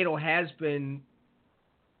 NATO has been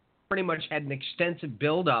pretty much had an extensive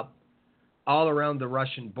buildup all around the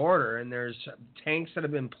Russian border. And there's tanks that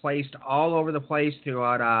have been placed all over the place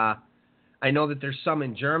throughout. I know that there's some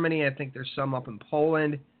in Germany. I think there's some up in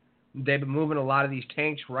Poland. They've been moving a lot of these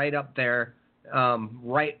tanks right up there,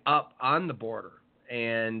 right up on the border.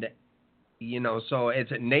 And so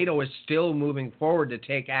NATO is still moving forward to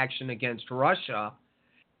take action against Russia.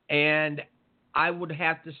 And I would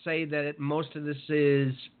have to say that most of this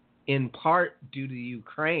is in part due to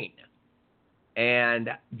Ukraine. And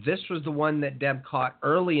this was the one that Deb caught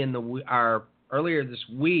earlier this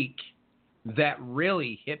week that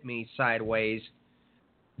really hit me sideways.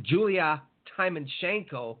 Julia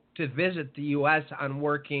Tymoshenko to visit the U.S. on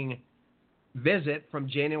working visit from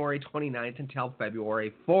January 29th until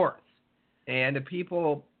February 4th. And if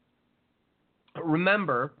people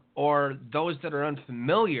remember, or those that are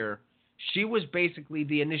unfamiliar, she was basically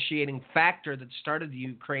the initiating factor that started the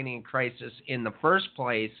Ukrainian crisis in the first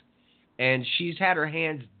place, and she's had her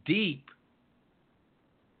hands deep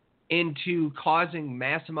into causing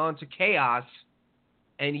mass amounts of chaos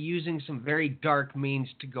and using some very dark means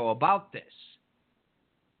to go about this.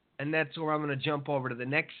 And that's where I'm going to jump over to the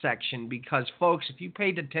next section, because, folks, if you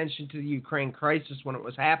paid attention to the Ukraine crisis when it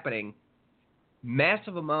was happening,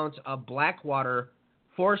 massive amounts of Blackwater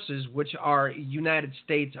forces, which are United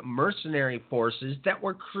States mercenary forces that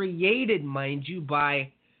were created, mind you,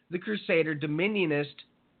 by the Crusader Dominionist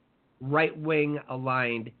right-wing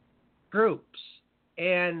aligned groups.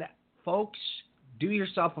 And, folks, do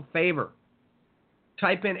yourself a favor.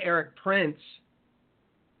 Type in Eric Prince,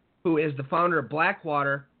 who is the founder of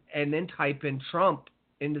Blackwater, and then type in Trump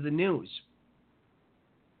into the news,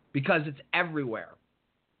 because it's everywhere.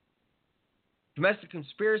 Domestic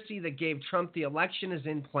conspiracy that gave Trump the election is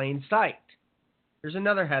in plain sight. Here's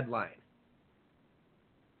another headline.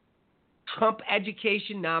 Trump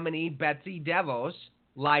education nominee Betsy DeVos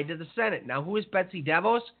lied to the Senate. Now, who is Betsy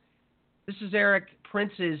DeVos? This is Eric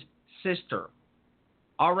Prince's sister,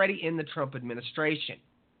 already in the Trump administration.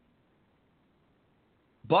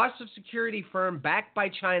 Boss of security firm backed by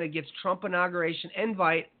China gets Trump inauguration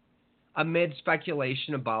invite amid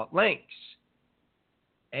speculation about links.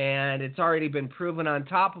 And it's already been proven on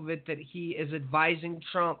top of it that he is advising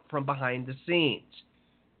Trump from behind the scenes.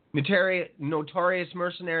 Notorious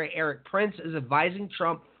mercenary Eric Prince is advising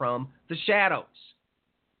Trump from the shadows.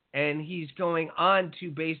 And he's going on to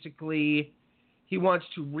basically, he wants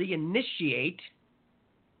to reinitiate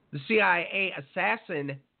the CIA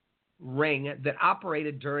assassin ring that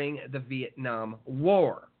operated during the Vietnam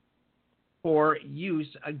War for use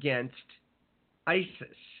against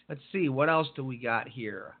ISIS. Let's see, what else do we got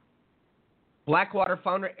here? Blackwater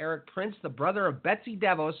founder Eric Prince, the brother of Betsy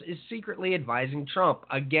DeVos, is secretly advising Trump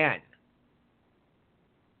again.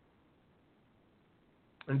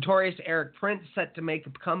 Notorious Eric Prince set to make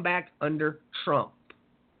a comeback under Trump.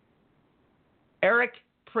 Eric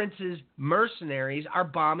Prince's mercenaries are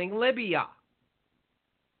bombing Libya.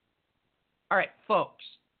 All right, folks.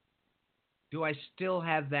 Do I still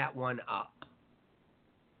have that one up?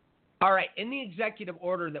 All right, in the executive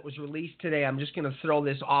order that was released today, I'm just going to throw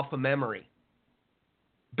this off of memory.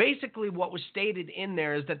 Basically, what was stated in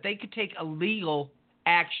there is that they could take illegal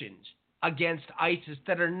actions against ISIS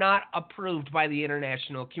that are not approved by the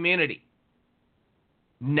international community.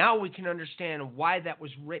 Now we can understand why that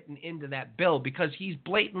was written into that bill, because he's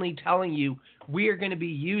blatantly telling you we are going to be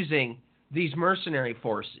using these mercenary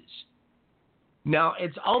forces. Now,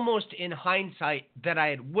 it's almost in hindsight that I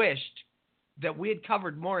had wished that we had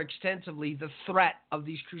covered more extensively the threat of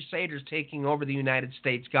these crusaders taking over the United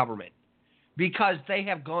States government, because they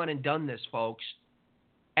have gone and done this, folks,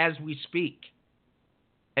 as we speak.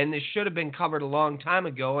 And this should have been covered a long time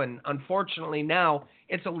ago, and unfortunately now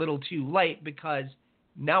it's a little too late, because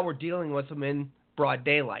now we're dealing with them in broad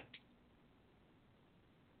daylight.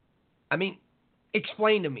 I mean,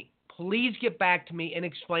 explain to me. Please get back to me and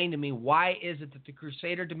explain to me, why is it that the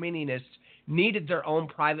Crusader Dominionists needed their own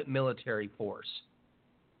private military force?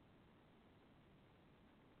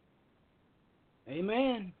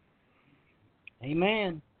 Amen.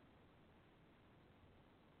 Amen.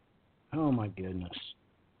 Oh, my goodness.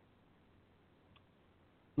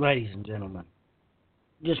 Ladies and gentlemen,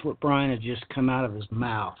 just what Brian had just come out of his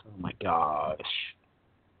mouth. Oh, my gosh.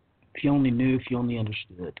 If you only knew, if you only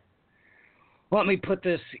understood. Let me put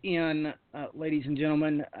this in, ladies and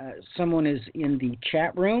gentlemen. Someone is in the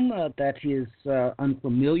chat room that is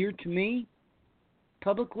unfamiliar to me,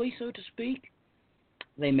 publicly, so to speak.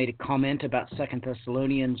 They made a comment about 2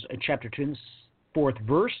 Thessalonians chapter 2, and 4th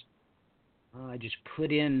verse. I just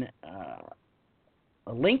put in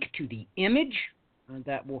a link to the image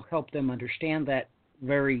that will help them understand that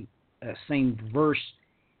very same verse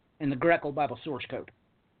in the Greco Bible Source Code.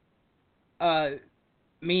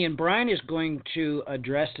 Me and Brian is going to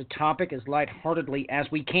address the topic as lightheartedly as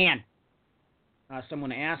we can.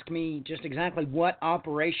 Someone asked me just exactly what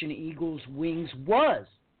Operation Eagle's Wings was.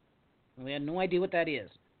 We had no idea what that is.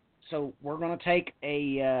 So we're going to take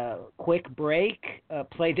a quick break,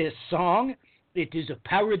 play this song. It is a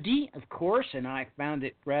parody, of course, and I found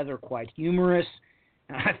it rather quite humorous.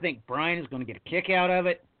 I think Brian is going to get a kick out of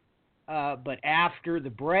it. But after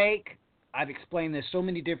the break, I've explained this so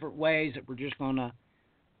many different ways that we're just going to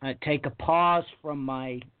take a pause from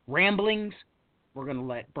my ramblings. We're going to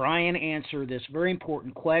let Brian answer this very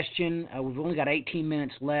important question. We've only got 18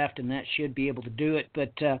 minutes left, and that should be able to do it.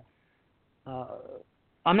 But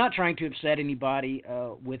I'm not trying to upset anybody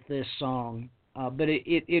with this song, but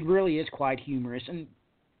it really is quite humorous and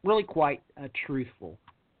really quite truthful.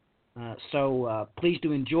 So please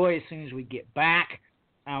do enjoy as soon as we get back.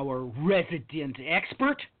 Our resident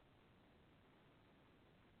expert,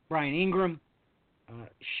 Brian Ingram,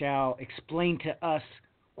 shall explain to us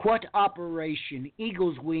what Operation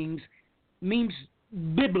Eagle's Wings means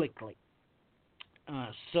biblically.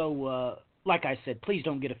 So, like I said, please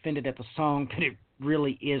don't get offended at the song, but it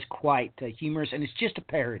really is quite humorous, and it's just a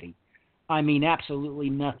parody. I mean absolutely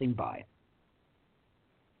nothing by it.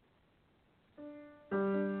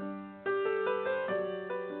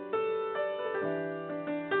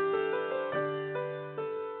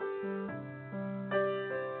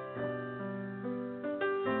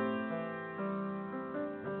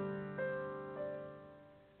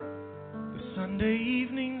 Sunday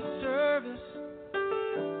evening service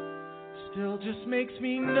still just makes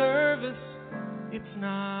me nervous. It's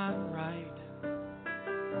not right,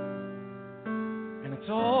 and it's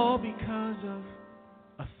all because of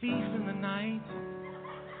a thief in the night.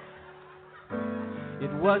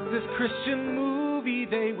 It was this Christian movie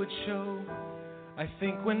they would show, I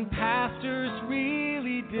think, when pastors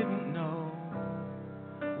really didn't know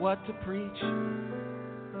what to preach.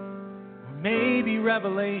 Or maybe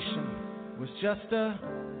Revelation was just a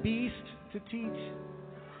beast to teach.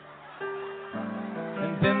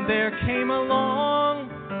 And then there came along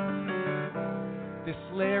this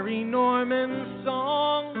Larry Norman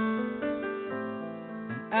song,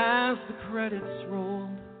 and as the credits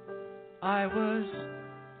rolled, I was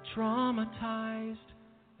traumatized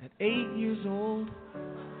at 8 years old.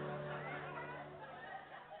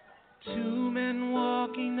 Two men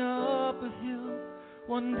walking up a hill,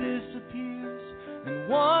 one disappears and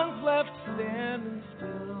one's left standing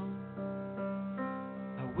still.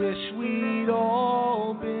 I wish we'd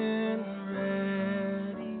all been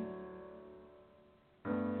ready.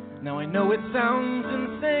 Now I know it sounds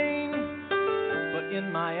insane, but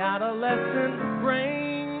in my adolescent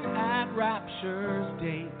brain at rapture's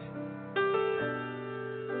date,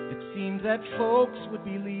 seemed that folks would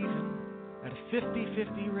be leaving at a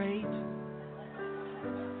 50-50 rate.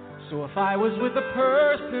 So if I was with a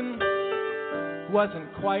person who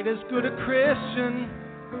wasn't quite as good a Christian,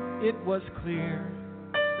 it was clear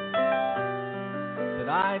that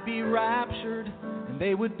I'd be raptured and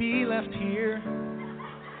they would be left here.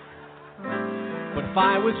 But if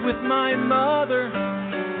I was with my mother,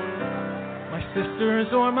 my sisters,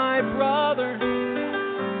 or my brother,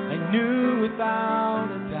 I knew without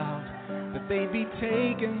a doubt that they'd be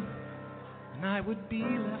taken and I would be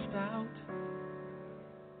left out.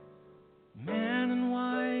 Man and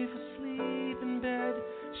wife asleep in bed,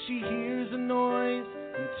 she hears a noise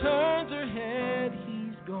and turns her head,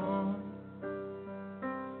 he's gone.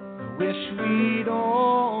 I wish we'd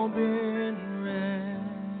all been ready.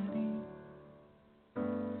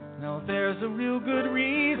 Now there's a real good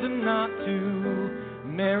reason not to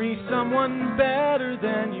marry someone better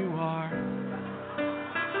than you are.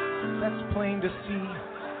 That's plain to see.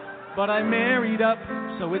 But I married up,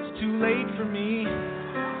 so it's too late for me.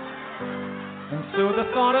 And so the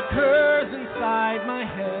thought occurs inside my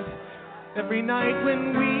head every night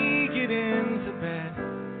when we get into bed.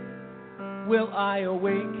 Will I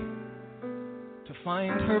awake to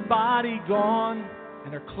find her body gone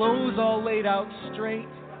and her clothes all laid out straight?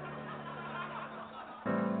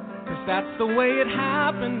 'Cause that's the way it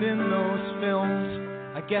happened in those films.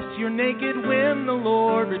 I guess you're naked when the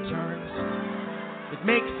Lord returns. It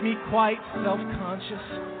makes me quite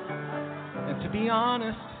self-conscious, and to be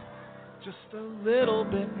honest, just a little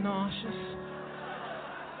bit nauseous.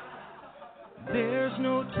 There's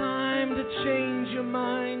no time to change your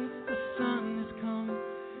mind. The sun has come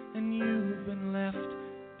and you've been left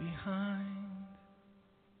behind.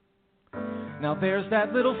 Now there's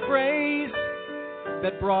that little phrase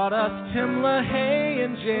that brought us Tim LaHaye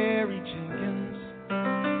and Jerry Jenkins.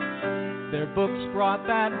 Their books brought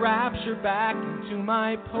that rapture back into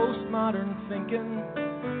my postmodern thinking.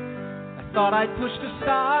 I thought I'd pushed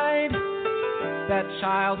aside that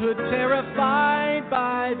childhood terrified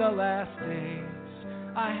by the last days.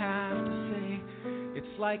 I have to say,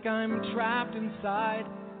 it's like I'm trapped inside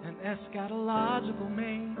an eschatological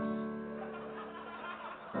maze.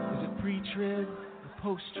 Is it pre-trib, or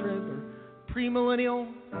post-trib, or premillennial,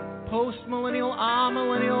 post-millennial,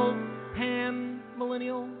 amillennial,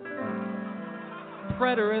 pan-millennial,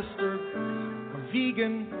 preterist, or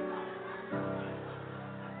vegan?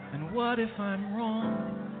 And what if I'm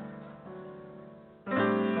wrong?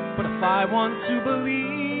 But if I want to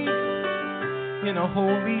believe in a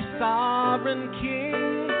holy sovereign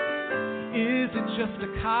king, is it just a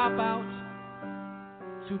cop-out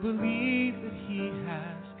to believe that he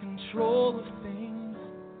has control of things?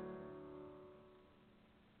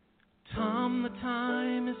 Tom, the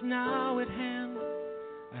time is now at hand.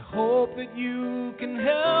 I hope that you can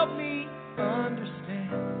help me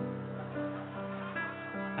understand.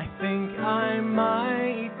 I think I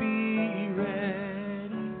might be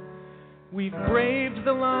ready. We've braved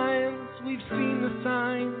the lions, we've seen the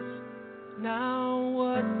signs. Now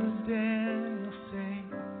what does Daniel say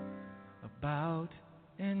about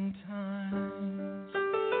end times?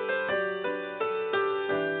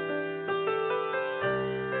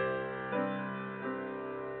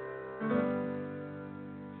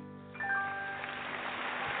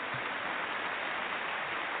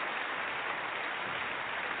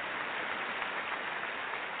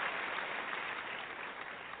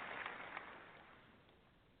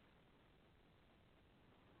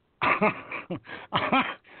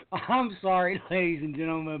 I'm sorry, ladies and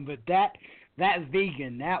gentlemen, but that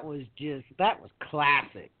vegan, that was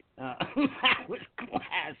classic. That was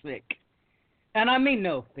classic. And I mean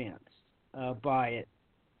no offense by it.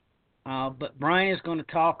 But Brian is going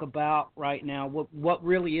to talk about right now what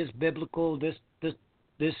really is biblical.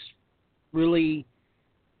 This really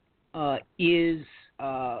is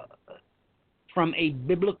from a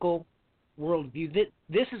biblical worldview.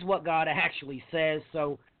 This is what God actually says.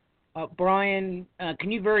 So, Brian,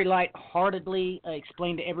 can you very lightheartedly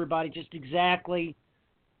explain to everybody just exactly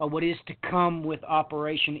what is to come with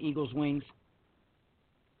Operation Eagle's Wings?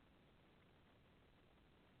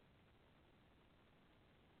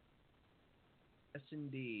 Yes,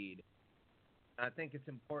 indeed. I think it's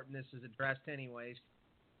important this is addressed anyways,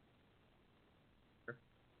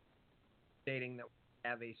 stating that we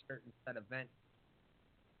have a certain set of events.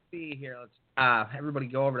 See here, let's everybody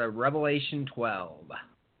go over to Revelation 12.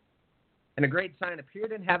 And a great sign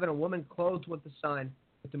appeared in heaven, a woman clothed with the sun,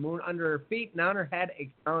 with the moon under her feet, and on her head a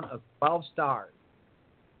crown of 12 stars.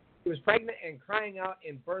 She was pregnant and crying out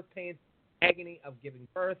in birth pains, agony of giving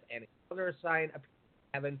birth, and another sign appeared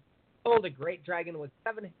in heaven. Behold, a great dragon with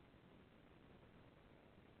 7 heads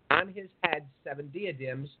on his head 7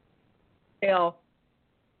 diadems, tail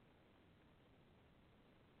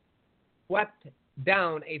swept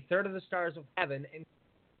down a third of the stars of heaven and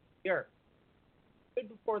the earth. Stood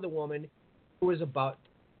before the woman who was about to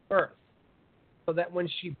birth, so that when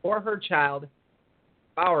she bore her child,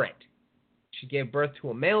 devour it. She gave birth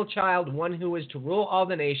to a male child, one who is to rule all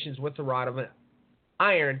the nations with the rod of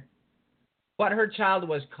iron. But her child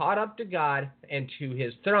was caught up to God and to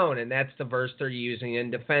his throne. And that's the verse they're using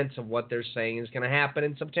in defense of what they're saying is going to happen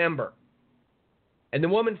in September. And the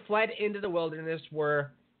woman fled into the wilderness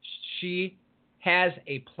where she has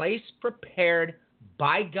a place prepared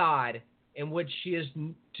by God in which she is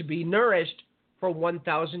to be nourished for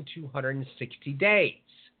 1,260 days.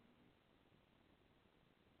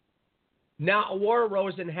 Now a war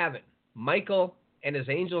arose in heaven, Michael and his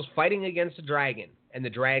angels fighting against the dragon, and the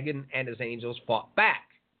dragon and his angels fought back.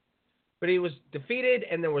 But he was defeated,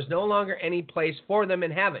 and there was no longer any place for them in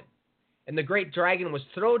heaven. And the great dragon was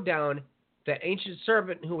thrown down, that ancient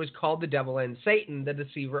serpent who was called the devil and Satan, the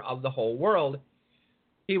deceiver of the whole world.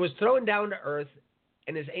 He was thrown down to earth,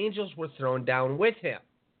 and his angels were thrown down with him.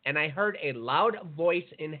 And I heard a loud voice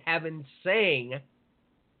in heaven saying,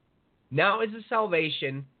 now is the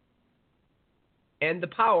salvation and the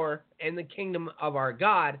power and the kingdom of our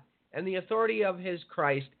God and the authority of his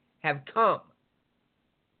Christ have come.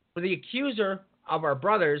 For the accuser of our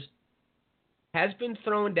brothers has been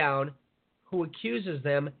thrown down, who accuses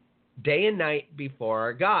them day and night before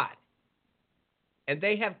our God. And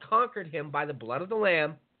they have conquered him by the blood of the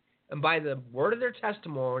Lamb and by the word of their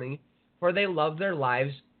testimony, for they love their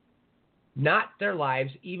lives, not their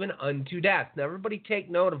lives even unto death. Now everybody take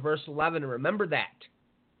note of verse 11 and remember that.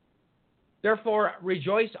 Therefore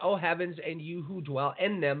rejoice, O heavens, and you who dwell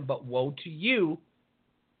in them, but woe to you,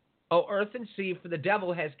 O earth and sea, for the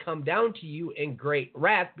devil has come down to you in great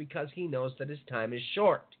wrath, because he knows that his time is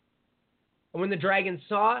short. And when the dragon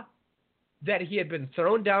saw that he had been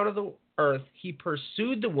thrown down to the earth, he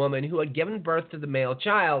pursued the woman who had given birth to the male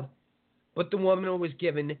child, but the woman was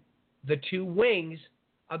given the 2 wings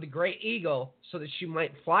of the great eagle, so that she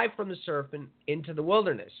might fly from the serpent into the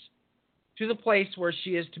wilderness, to the place where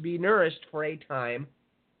she is to be nourished for a time,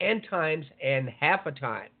 and times, and half a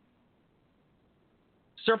time.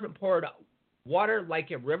 The serpent poured water like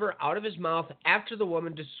a river out of his mouth after the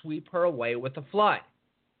woman to sweep her away with a flood.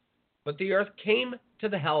 But the earth came to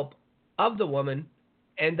the help of the woman,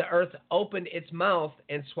 and the earth opened its mouth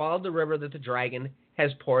and swallowed the river that the dragon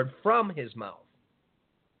has poured from his mouth.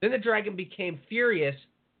 Then the dragon became furious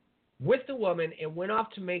with the woman and went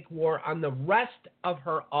off to make war on the rest of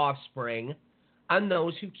her offspring, on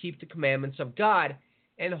those who keep the commandments of God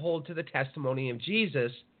and hold to the testimony of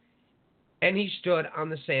Jesus. And he stood on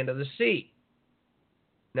the sand of the sea.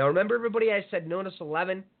 Now remember, everybody, I said notice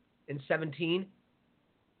 11 and 17.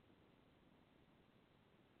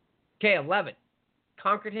 Okay, 11.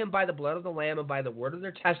 Conquered him by the blood of the Lamb and by the word of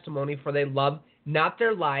their testimony, for they love not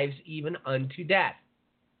their lives even unto death.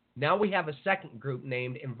 Now we have a second group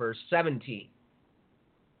named in verse 17.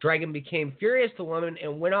 Dragon became furious, the woman,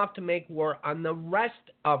 and went off to make war on the rest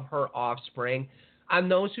of her offspring, on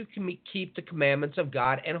those who can keep the commandments of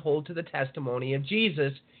God and hold to the testimony of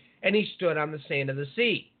Jesus, and he stood on the sand of the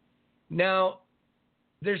sea. Now,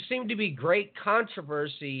 there seemed to be great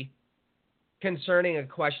controversy concerning a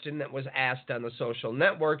question that was asked on the social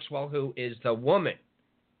networks, well, who is the woman?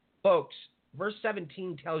 Folks, verse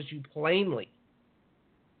 17 tells you plainly,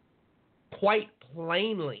 quite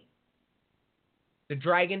plainly, the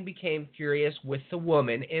dragon became furious with the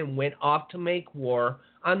woman and went off to make war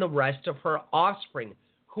on the rest of her offspring.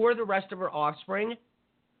 Who are the rest of her offspring?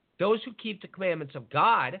 Those who keep the commandments of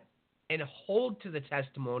God and hold to the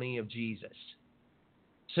testimony of Jesus.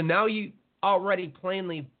 So now you already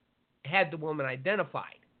plainly had the woman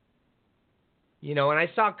identified. You know, and I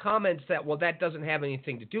saw comments that, well, that doesn't have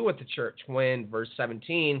anything to do with the church, when verse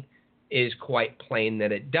 17 is quite plain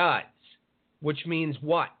that it does. Which means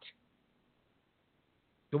what?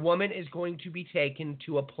 The woman is going to be taken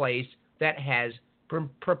to a place that has been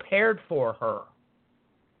prepared for her.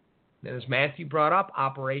 And as Matthew brought up,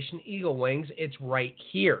 Operation Eagle Wings, it's right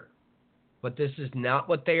here. But this is not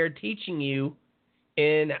what they are teaching you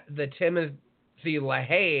in the Timothy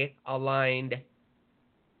LaHaye aligned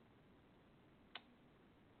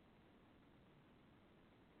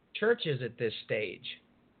churches at this stage.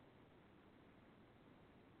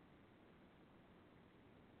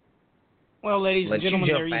 Well, ladies and gentlemen,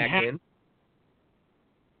 there you have in.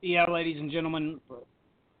 Yeah, ladies and gentlemen,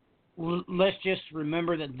 let's just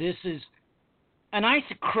remember that this is an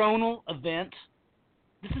isochronal event.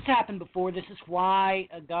 This has happened before. This is why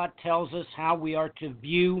God tells us how we are to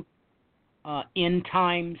view end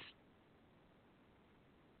times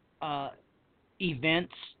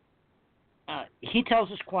events, he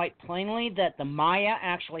tells us quite plainly that the Maya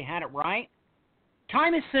actually had it right.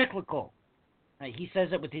 Time is cyclical. He says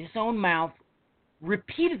it with his own mouth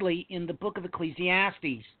repeatedly in the book of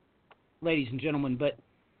Ecclesiastes, ladies and gentlemen. But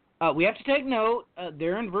we have to take note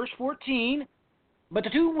there in verse 14, but the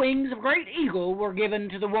 2 wings of a great eagle were given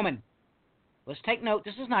to the woman. Let's take note.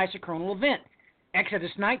 This is an isochronal event.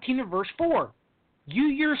 Exodus 19 and verse 4. You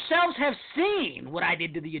yourselves have seen what I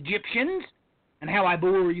did to the Egyptians, and how I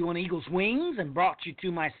bore you on eagle's wings and brought you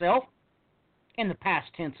to myself. In the past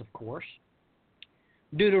tense, of course.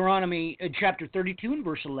 Deuteronomy chapter 32 and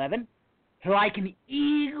verse 11. Like an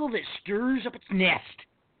eagle that stirs up its nest,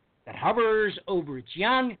 that hovers over its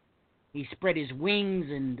young, he spread his wings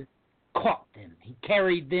and caught them. He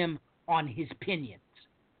carried them on his pinions.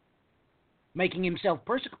 Making himself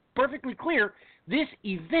perfectly clear, this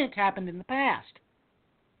event happened in the past.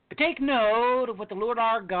 But take note of what the Lord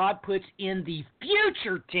our God puts in the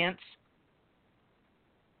future tense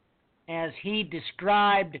as he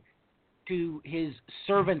described to his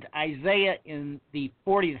servant Isaiah in the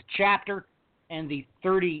 40th chapter and the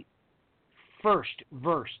 31st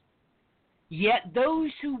verse. Yet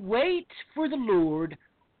those who wait for the Lord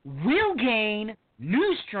will gain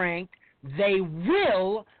new strength. They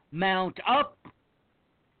will mount up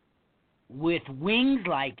with wings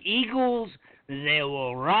like eagles. They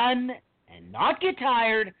will run and not get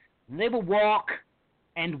tired. They will walk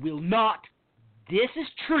and will not. This is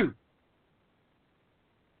true.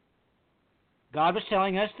 God was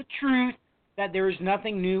telling us the truth that there is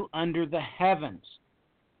nothing new under the heavens.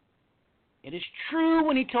 It is true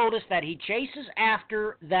when he told us that he chases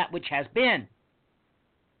after that which has been.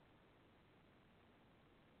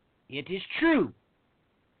 It is true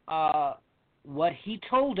what he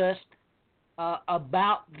told us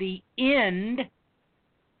about the end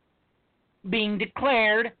being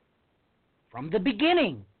declared from the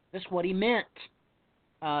beginning. That's what he meant.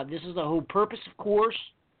 This is the whole purpose, of course.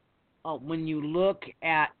 When you look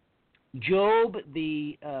at Job,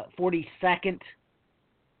 the 42nd,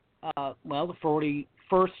 the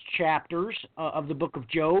 41st chapters of the book of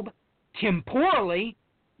Job, temporally,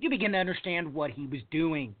 you begin to understand what he was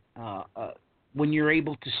doing. When you're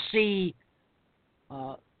able to see,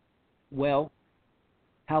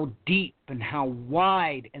 how deep and how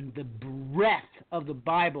wide and the breadth of the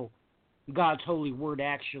Bible, God's holy word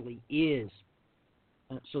actually is.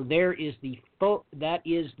 So there is the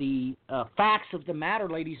facts of the matter,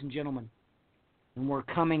 ladies and gentlemen. And we're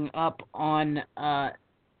coming up on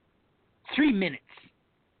 3 minutes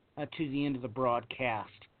to the end of the broadcast.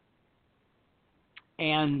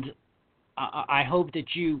 And I hope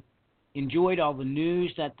that you enjoyed all the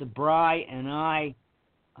news that the Bri and I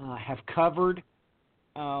have covered.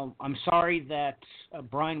 I'm sorry that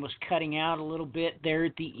Brian was cutting out a little bit there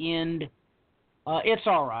at the end. It's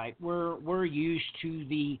all right. We're used to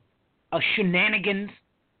the shenanigans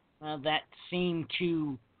that seem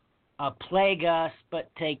to plague us, but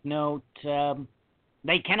take note,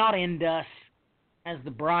 they cannot end us, as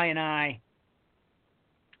the Bri and I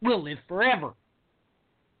will live forever.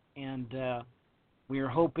 And we are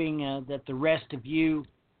hoping that the rest of you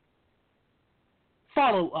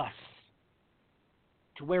follow us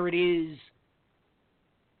to where it is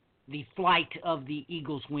the flight of the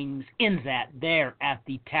eagle's wings ends at, there at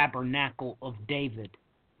the Tabernacle of David.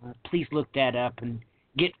 Please look that up and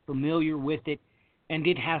get familiar with it. And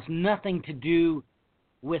it has nothing to do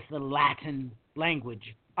with the Latin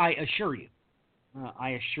language, I assure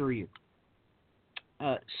you.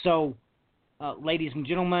 So, ladies and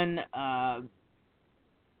gentlemen,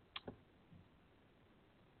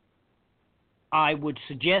 I would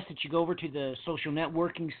suggest that you go over to the social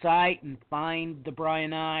networking site and find the Bri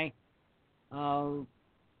and I.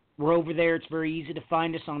 We're over there. It's very easy to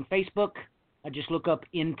find us on Facebook. Just look up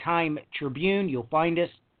End Time Tribune. You'll find us.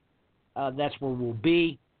 That's where we'll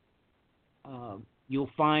be. You'll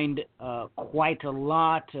find quite a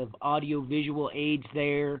lot of audio-visual aids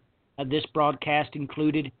there, this broadcast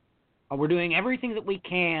included. We're doing everything that we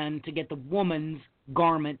can to get the woman's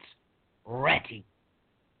garments ready.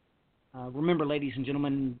 Remember, ladies and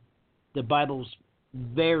gentlemen, the Bible's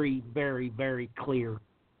very, very, very clear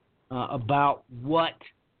about what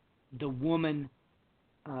the woman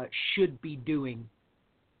should be doing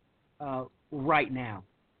right now.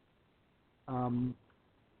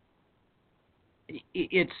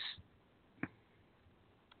 It's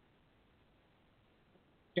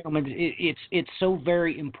so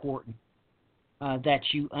very important that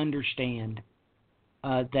you understand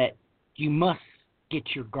that you must get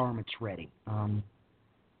your garments ready.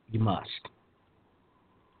 You must.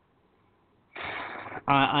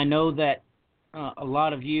 I know that A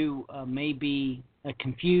lot of you may be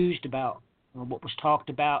confused about what was talked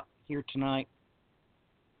about here tonight,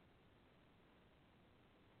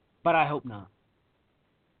 but I hope not.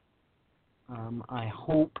 I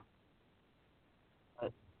hope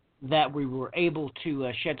that we were able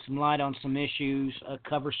to shed some light on some issues,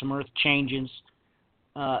 cover some earth changes,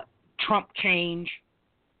 Trump change.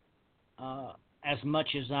 As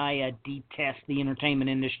much as I detest the entertainment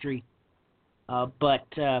industry, but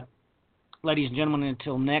ladies and gentlemen,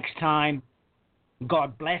 until next time,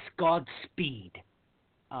 God bless, Godspeed.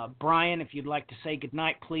 Brian, if you'd like to say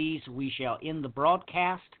goodnight, please, we shall end the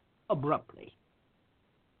broadcast abruptly.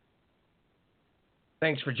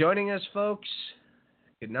 Thanks for joining us, folks.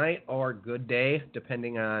 Good night or good day,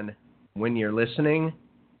 depending on when you're listening.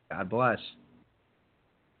 God bless.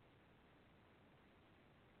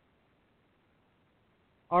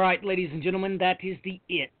 All right, ladies and gentlemen, that is the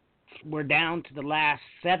it. We're down to the last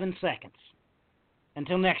 7 seconds.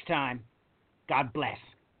 Until next time, God bless.